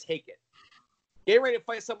 I'm going to take it. Getting ready to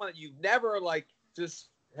fight someone that you've never just,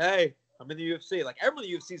 hey, I'm in the UFC. Everyone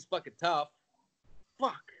in the UFC is fucking tough.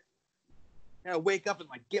 Fuck. I gotta wake up and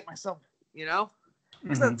get myself, you know?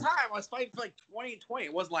 Because at the time, I was fighting for like 20 and 20.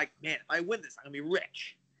 It wasn't like, man, if I win this, I'm going to be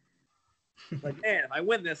rich. Like, man, if I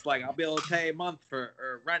win this, like, I'll be able to pay a month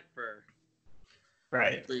or rent for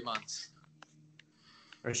 3 months.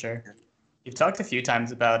 For sure. You've talked a few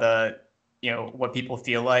times about, what people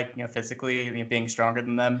feel like, physically, being stronger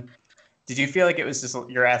than them. Did you feel like it was just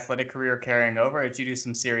your athletic career carrying over, or did you do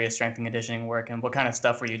some serious strength and conditioning work? And what kind of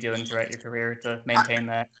stuff were you doing throughout your career to maintain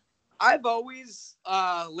that? I've always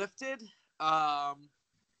lifted,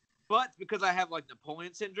 but because I have like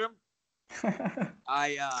Napoleon syndrome,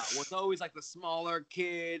 I was always like the smaller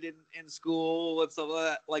kid in school and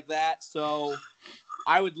stuff like that. So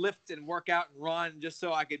I would lift and work out and run just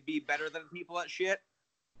so I could be better than people at shit.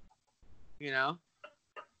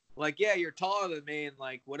 Like, yeah, you're taller than me and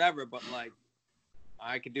like whatever, but like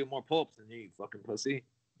I could do more pull-ups than you fucking pussy.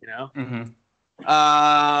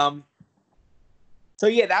 So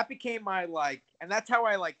yeah, that became my like, and that's how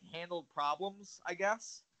I like handled problems, I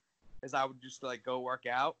guess, is I would just like go work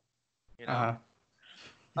out,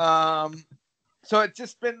 So it's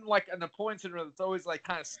just been like an Napoleon syndrome that's always like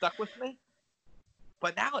kind of stuck with me,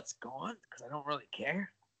 but now it's gone because I don't really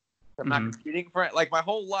care. I'm not competing for it. Like my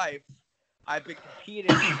whole life, I've been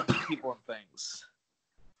competing with people and things,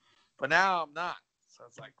 but now I'm not. So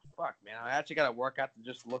it's like, fuck, man, I actually got to work out to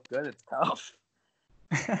just look good. It's tough.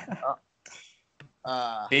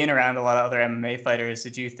 Being around a lot of other MMA fighters,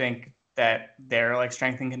 did you think that their like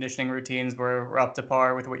strength and conditioning routines were up to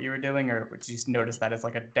par with what you were doing, or did you notice that as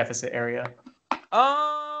like a deficit area? No,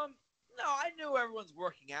 I knew everyone's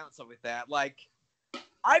working out and stuff like that. Like,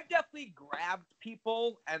 I've definitely grabbed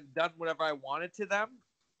people and done whatever I wanted to them,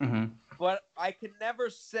 but I can never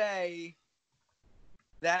say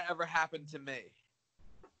that ever happened to me.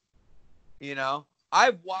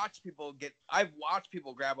 I've watched people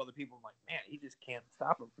grab other people. I'm like, man, he just can't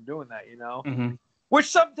stop him from doing that, Which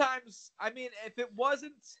sometimes, I mean, if it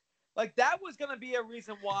wasn't like that was going to be a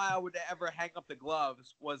reason why I would ever hang up the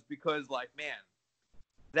gloves was because like, man,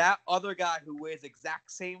 that other guy who weighs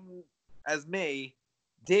exact same as me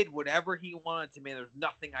did whatever he wanted to me. There's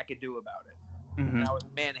nothing I could do about it. And I was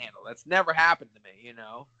manhandled. That's never happened to me,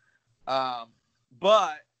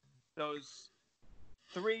 But those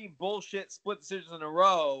 3 bullshit split decisions in a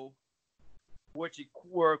row, which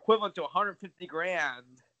were equivalent to $150,000,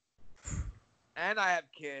 and I have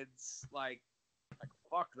kids, like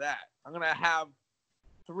fuck that. I'm gonna have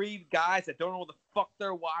 3 guys that don't know what the fuck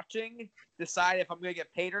they're watching decide if I'm gonna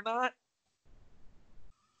get paid or not.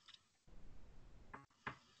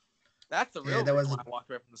 That's the real reason why I walked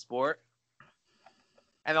away from the sport.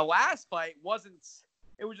 And the last fight wasn't.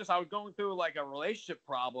 It was just I was going through like a relationship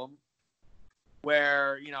problem.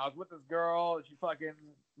 Where, I was with this girl, she fucking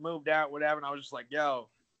moved out, whatever, and I was just like, yo,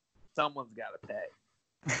 someone's got to pay.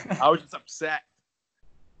 I was just upset.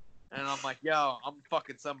 And I'm like, yo, I'm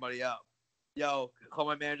fucking somebody up. Yo, call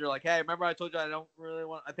my manager, like, hey, remember I told you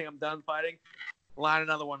I think I'm done fighting? Line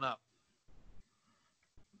another one up.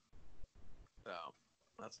 So,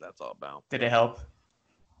 that's all about. Did it help?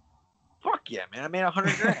 Fuck yeah, man. I made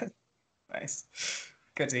 $100,000. Nice.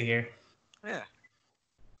 Good to hear. Yeah.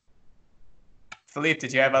 Philippe,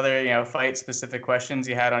 did you have other, fight-specific questions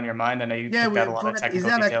you had on your mind? I know you got a lot of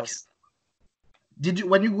technical details. Did you,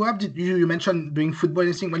 when you grew up, you mentioned doing football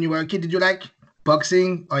and things when you were a kid? Did you like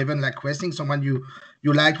boxing or even like wrestling? Someone you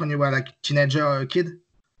liked when you were like a teenager or a kid?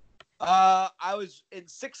 I was in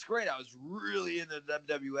 6th grade. I was really into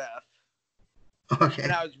WWF. Okay.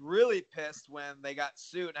 And I was really pissed when they got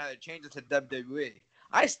sued and had to change it to WWE.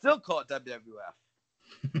 I still call it WWF.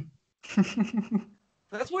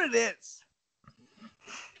 That's what it is.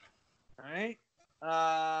 All right.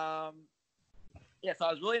 Yeah, so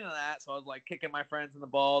I was really into that. So I was like kicking my friends in the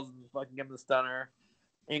balls and fucking giving the stunner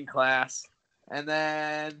in class. And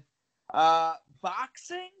then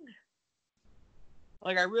boxing.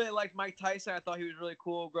 Like I really liked Mike Tyson. I thought he was really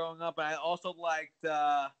cool growing up. And I also liked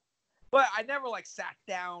but I never like sat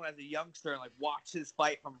down as a youngster and like watched his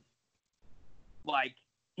fight from like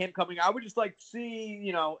him coming. I would just like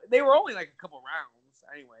see, they were only like a couple rounds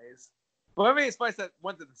anyways. But I mean, it's fights that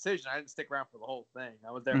went to decision. I didn't stick around for the whole thing.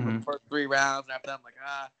 I was there for the first 3 rounds, and after that, I'm like,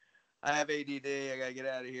 I have ADD. I gotta get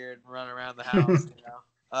out of here and run around the house,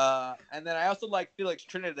 And then I also like Felix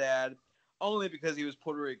Trinidad, only because he was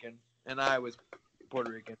Puerto Rican and I was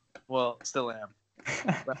Puerto Rican. Well, still am.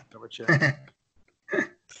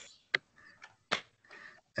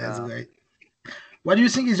 That's great. What do you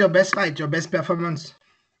think is your best fight, your best performance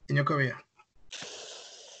in your career?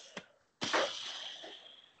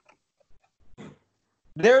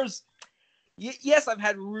 Yes, I've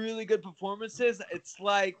had really good performances. It's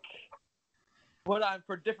like, but I'm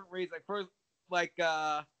for different reasons. Like first, like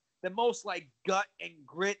the most like gut and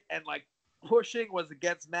grit and like pushing was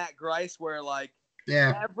against Matt Grice, where like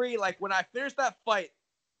when I finished that fight,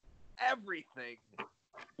 everything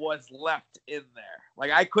was left in there.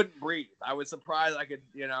 Like I couldn't breathe. I was surprised I could,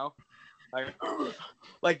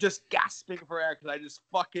 like just gasping for air because I just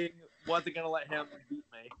fucking wasn't gonna let him beat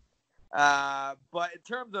me. But in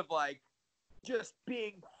terms of like just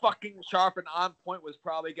being fucking sharp and on point was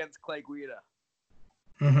probably against Clay Guida.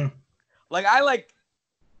 Mm-hmm.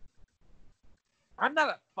 I'm not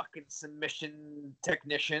a fucking submission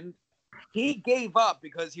technician. He gave up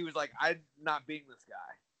because he was like, I'm not beating this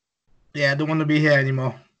guy. Yeah, I don't want to be here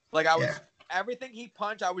anymore. Like everything he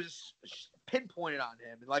punched, I was just pinpointed on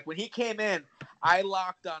him. Like when he came in, I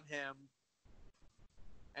locked on him,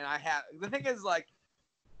 and the thing is like,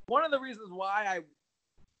 one of the reasons why I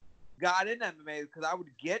got into MMA is because I would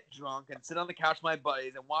get drunk and sit on the couch with my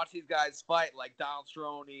buddies and watch these guys fight, like Donald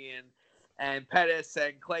Cerrone and Pettis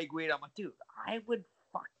and Clay Guida. I'm like, dude, I would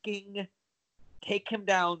fucking take him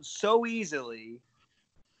down so easily,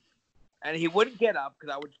 and he wouldn't get up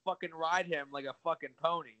because I would fucking ride him like a fucking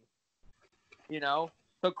pony,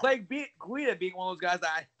 So Clay Guida being one of those guys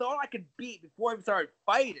that I thought I could beat before I even started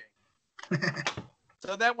fighting.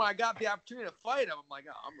 So then when I got the opportunity to fight him, I'm like,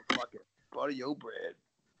 oh, I'm a fucking butter your bread.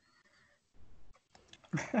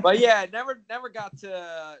 But yeah, never got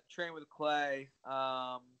to train with Clay.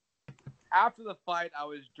 After the fight, I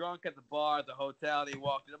was drunk at the bar at the hotel, and he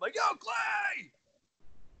walked in. I'm like, yo, Clay!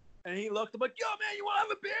 And he looked, I'm like, yo, man, you want to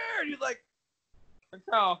have a beer? And he's like,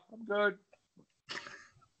 no, I'm good.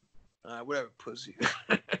 Whatever, pussy.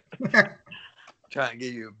 Trying to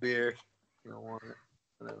get you a beer. You don't want it.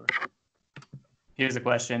 Whatever. Here's a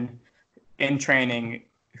question. In training,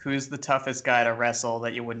 who's the toughest guy to wrestle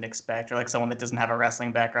that you wouldn't expect? Or like someone that doesn't have a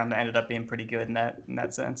wrestling background that ended up being pretty good in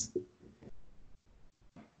that sense?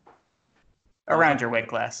 Around your weight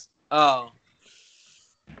class. Oh.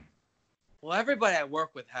 Well, everybody I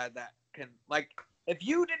work with had that. If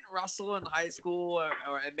you didn't wrestle in high school or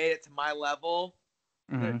made it to my level,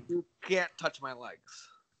 you can't touch my legs.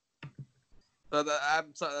 So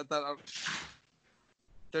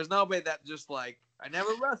there's nobody that just like, I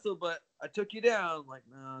never wrestled, but I took you down. I'm like,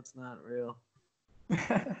 no, it's not real.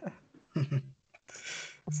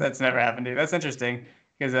 So that's never happened to you. That's interesting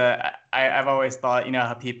because I've always thought,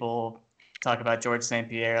 how people talk about George St.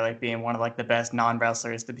 Pierre like being one of like the best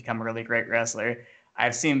non-wrestlers to become a really great wrestler.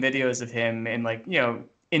 I've seen videos of him in like,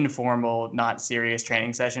 informal, not serious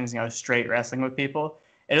training sessions, straight wrestling with people.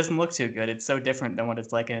 It doesn't look too good. It's so different than what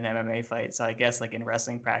it's like in an MMA fight. So I guess like in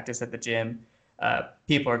wrestling practice at the gym,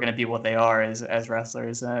 people are going to be what they are as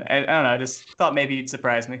wrestlers. I don't know. I just thought maybe you'd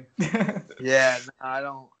surprise me. Yeah, no, I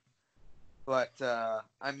don't. But,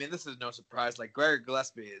 this is no surprise. Like, Gregor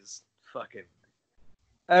Gillespie is fucking...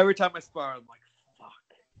 Every time I spar, I'm like, fuck.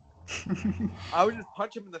 I would just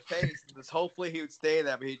punch him in the face, and hopefully he would stay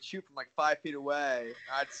there, but he'd shoot from like 5 feet away.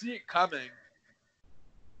 I'd see it coming,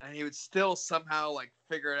 and he would still somehow like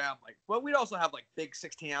figure it out. Like, well, we'd also have like big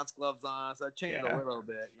 16-ounce gloves on, so it changed a little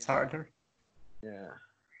bit. It's harder. Yeah.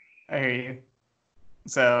 I hear you.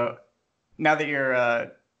 So now that you're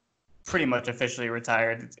pretty much officially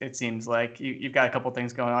retired, it seems like you've got a couple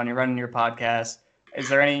things going on. You're running your podcast. Is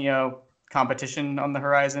there any, competition on the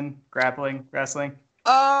horizon? Grappling, wrestling?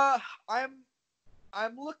 I'm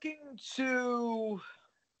looking to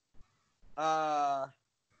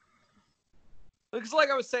because like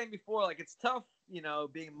I was saying before, like it's tough,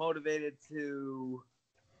 being motivated to,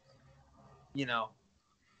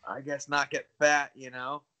 I guess not get fat,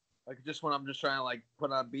 like just when I'm just trying to like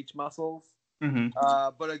put on beach muscles. Mm-hmm.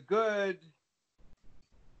 But a good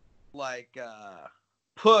like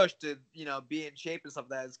push to be in shape and stuff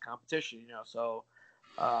that is competition, so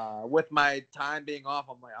with my time being off,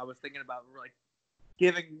 I was thinking about like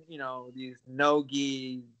giving these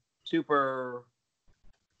no-gi super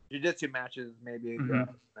jiu-jitsu matches maybe a go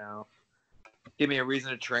now. Give me a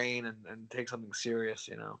reason to train and take something serious,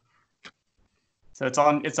 So it's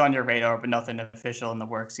on your radar, but nothing official in the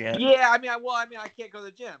works yet. Yeah, I can't go to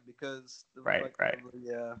the gym because of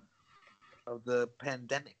the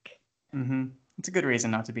pandemic. Mm-hmm. It's a good reason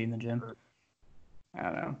not to be in the gym. I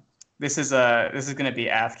don't know. This is going to be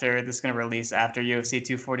after. This is going to release after UFC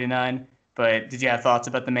 249. But did you have thoughts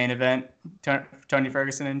about the main event, Tony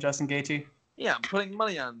Ferguson and Justin Gaethje? Yeah, I'm putting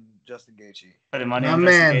money on Justin Gaethje. Putting money on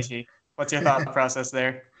Justin Gaethje. What's your thought process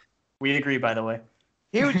there? We agree, by the way.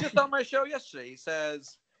 He was just on my show yesterday. He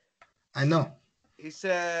says, I know. He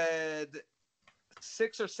said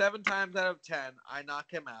 6 or 7 times out of 10, I knock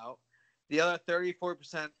him out. The other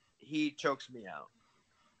 34%, he chokes me out.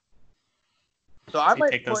 So I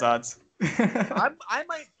might take those odds. I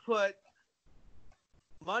might put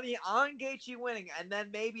money on Gaethje winning, and then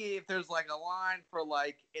maybe if there's like a line for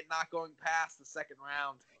like it not going past the second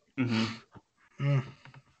round. Mm-hmm.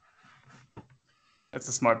 That's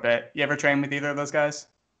a smart bet. You ever train with either of those guys?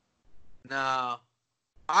 No,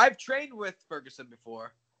 I've trained with Ferguson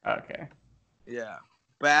before. Okay. Yeah,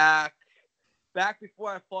 back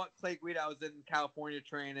before I fought Clay Guida, I was in California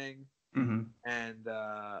training, and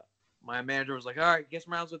my manager was like, "All right, get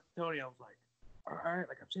some rounds with Tony." I was like, "All right,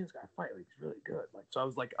 like I've seen this guy fight, like he's really good." Like, so I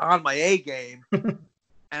was like on my A game, and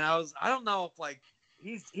I don't know if like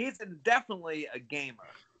he's definitely a gamer,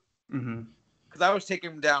 because I was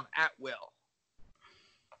taking him down at will,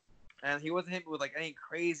 and he wasn't hitting me with like any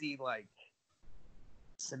crazy like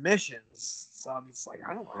submissions. So I'm just like,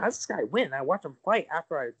 I don't know, how's this guy win? I watch him fight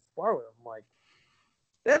after I spar with him. Like,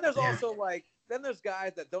 then there's also like, then there's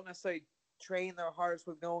guys that don't necessarily train their hardest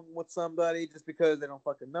with going with somebody just because they don't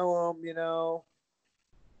fucking know them, you know.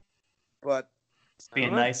 But just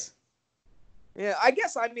being nice. Yeah, I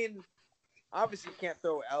guess. I mean, obviously you can't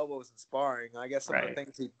throw elbows in sparring. I guess some of the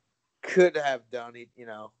things he could have done,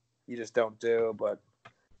 you just don't do. But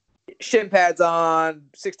shin pads on,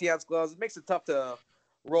 60-ounce gloves. It makes it tough to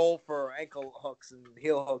roll for ankle hooks and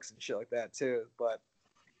heel hooks and shit like that too. But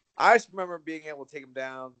I just remember being able to take him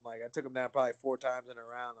down. Like, I took him down probably 4 times in a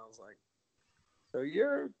round. I was like, "So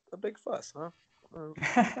you're a big fuss, huh?"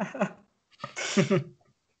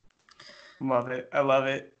 Love it. I love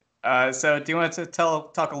it. So do you want to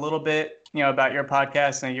talk a little bit, about your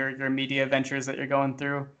podcast and your media ventures that you're going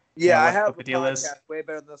through? Yeah, I have a podcast way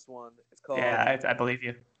better than this one. It's called. Yeah, I believe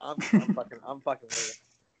you. I'm fucking with it.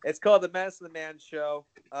 It's called the Menace of the Man Show.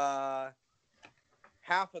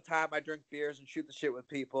 Half the time I drink beers and shoot the shit with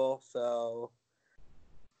people, so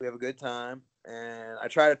we have a good time. And I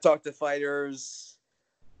try to talk to fighters.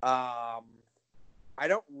 I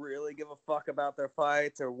don't really give a fuck about their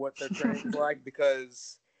fights or what their training's like,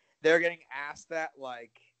 because they're getting asked that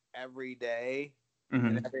like every day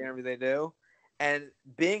in every interview they do. And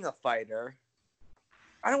being a fighter,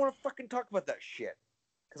 I don't want to fucking talk about that shit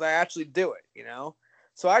because I actually do it,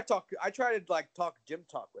 So I try to like talk gym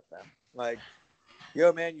talk with them, like,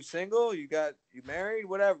 "Yo, man, you single? You married?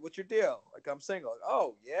 Whatever. What's your deal?" Like, "I'm single." Like,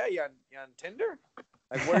 "Oh yeah, you on Tinder?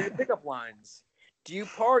 Like, what are your pickup lines? Do you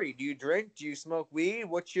party? Do you drink? Do you smoke weed?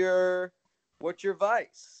 What's your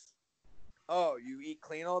vice? Oh, you eat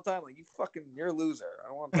clean all the time? Like, you're a loser. I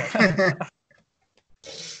don't want to talk about that."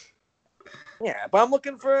 Yeah, but I'm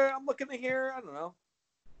looking to hear, I don't know.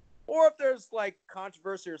 Or if there's like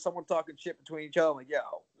controversy or someone talking shit between each other, I'm like,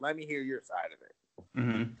 "Yo, let me hear your side of it."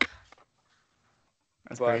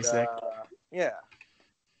 That's pretty sick. Yeah.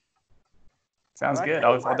 Sounds good.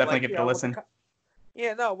 I'll definitely give it a listen.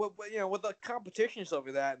 With the competition stuff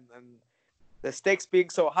like that and the stakes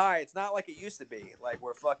being so high, it's not like it used to be. Like,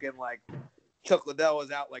 where fucking like Chuck Liddell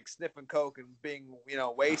was out like sniffing coke and being,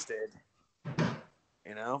 wasted.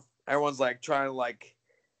 Everyone's like trying to like,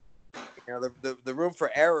 the room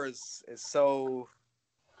for error is so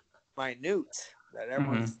minute that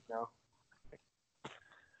everyone's,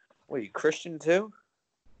 What, are you Christian too?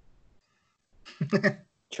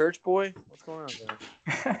 Church boy? What's going on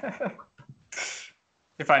there?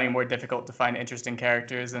 You're finding it more difficult to find interesting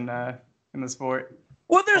characters in the sport.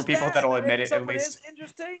 Well, there's people that'll admit it, at least. It is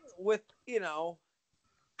interesting with,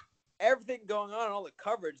 everything going on and all the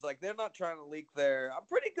coverage. Like, they're not trying to leak their... I'm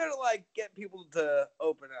pretty good at, like, getting people to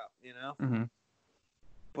open up,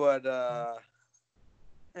 But,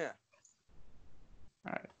 yeah.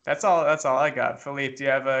 All right. That's all I got. Philippe, do you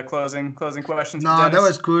have closing questions? No, that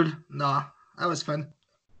was cool. No, that was fun.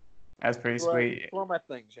 That's pretty sweet. It's one of my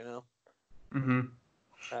things,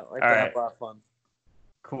 I like All to have a lot of fun.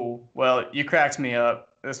 Cool. Well, you cracked me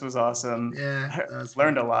up. This was awesome. Yeah,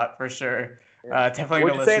 learned a lot for sure. Yeah. Definitely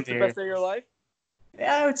Would gonna you say listen it's to the best day of your life?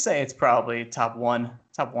 Yeah, I would say it's probably top one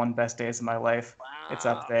best days of my life. Wow. It's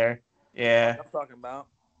up there. Yeah. What I'm talking about.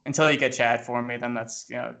 Until you get Chad for me, then that's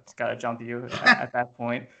it's gotta jump you at that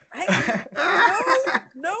point. Hey,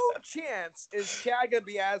 no chance is Chad gonna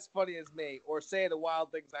be as funny as me or say the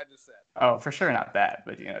wild things I just said. Oh, for sure not that,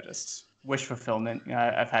 but just wish fulfillment.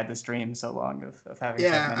 I've had this dream so long of having.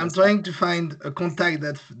 Yeah, I'm trying to find a contact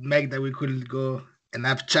that we could go and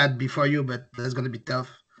have chat before you, but that's gonna be tough.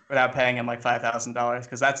 Without paying him like $5,000,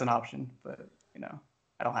 because that's an option, but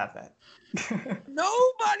I don't have that.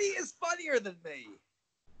 Nobody is funnier than me.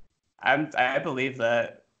 I believe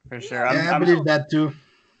that for sure. I believe that too.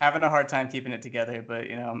 Having a hard time keeping it together, but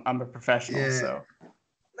I'm a professional, so.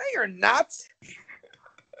 No, you're not.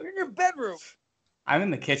 You're in your bedroom. I'm in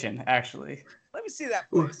the kitchen, actually. Let me see that,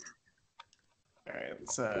 please. All right,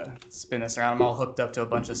 let's spin this around. I'm all hooked up to a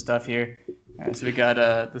bunch of stuff here. All right, so we got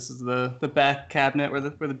this is the back cabinet where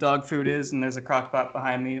the dog food is, and there's a crock pot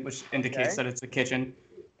behind me, which indicates that it's the kitchen.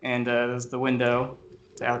 And there's the window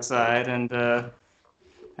to outside, and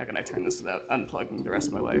how can I turn this without unplugging the rest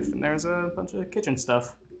of my life? And there's a bunch of kitchen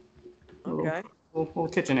stuff. Okay. Little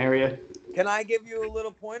kitchen area. Can I give you a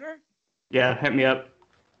little pointer? Yeah, hit me up.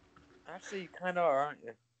 Actually, you kind of are, aren't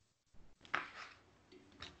you?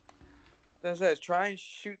 That says, try and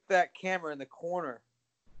shoot that camera in the corner.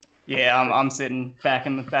 Yeah, I'm sitting back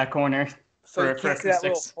in the back corner. So you can't see that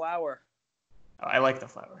little flower. Oh, I like the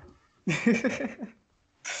flower.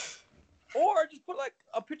 Or just put like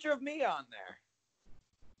a picture of me on there.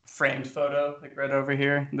 Framed photo, like right over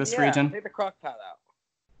here, this region. Take the crock pot out.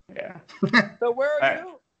 Yeah. So where are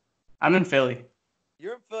you? I'm in Philly.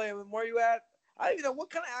 You're in Philly. And where are you at? I don't even know. What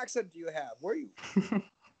kind of accent do you have? Where are you?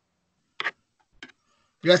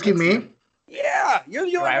 You asking me? Yeah. You're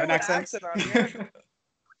the only one with accent on here.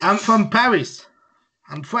 I'm from Paris.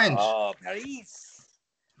 I'm French. Oh, Paris.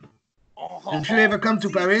 If you ever come to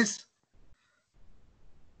Paris.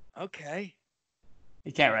 Okay.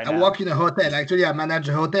 You can't right now. I work in a hotel. Actually, I manage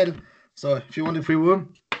a hotel. So if you want a free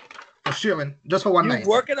room, for sure, man. Just for one night. You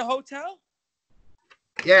work in a hotel?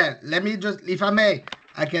 Yeah. Let me just, if I may,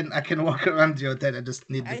 I can walk around the hotel. I just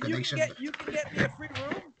need the connection. You can get me a free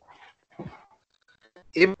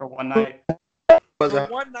room? For one night. For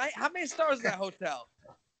one night? How many stars is that hotel?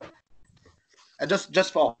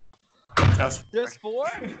 Just four. Just four?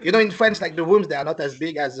 You know, in France, like the rooms, they are not as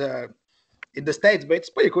big as in the States, but it's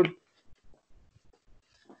pretty cool.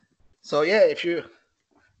 So yeah, if you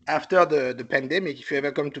after the pandemic, if you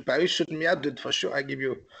ever come to Paris, shoot me up, dude, for sure. I give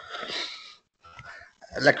you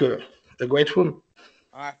like a great room.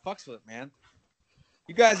 All right, fucks with it, man.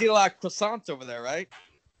 You guys eat a lot of croissants over there, right?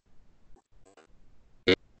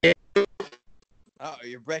 Oh,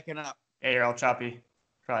 you're breaking up. Yeah, you're all choppy.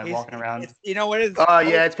 Probably walking around. You know what it is? Oh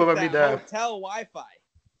yeah, it's probably the hotel Wi-Fi.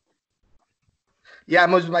 Yeah,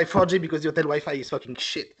 I'm with my 4G because the hotel Wi-Fi is fucking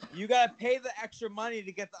shit. You gotta pay the extra money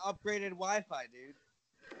to get the upgraded Wi-Fi,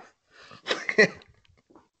 dude.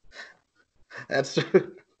 That's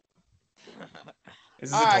true.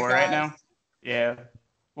 Is this a tour right now? Yeah.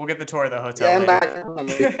 We'll get the tour of the hotel. Yeah, I'm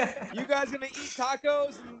back. You guys gonna eat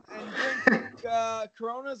tacos and drink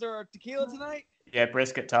Coronas or tequila tonight? Yeah,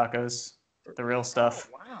 brisket tacos. The real stuff.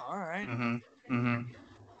 Oh, wow, all right.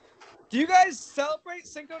 Do you guys celebrate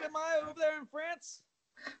Cinco de Mayo over there in France?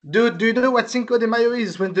 Dude, do you know what Cinco de Mayo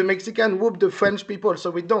is? When the Mexican whoop the French people, so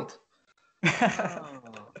we don't. But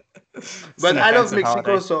I love Mexico,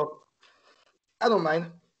 holiday. So I don't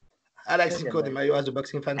mind. I like Cinco de Mayo as a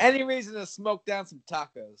boxing fan. Any reason to smoke down some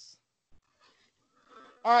tacos?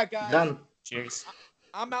 All right, guys. Done. Cheers.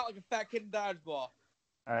 I'm out like a fat kid in dodgeball.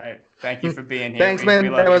 All right. Thank you for being here. Thanks,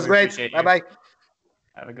 man. That was great. Bye-bye.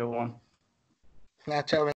 Have a good one. Ciao, man.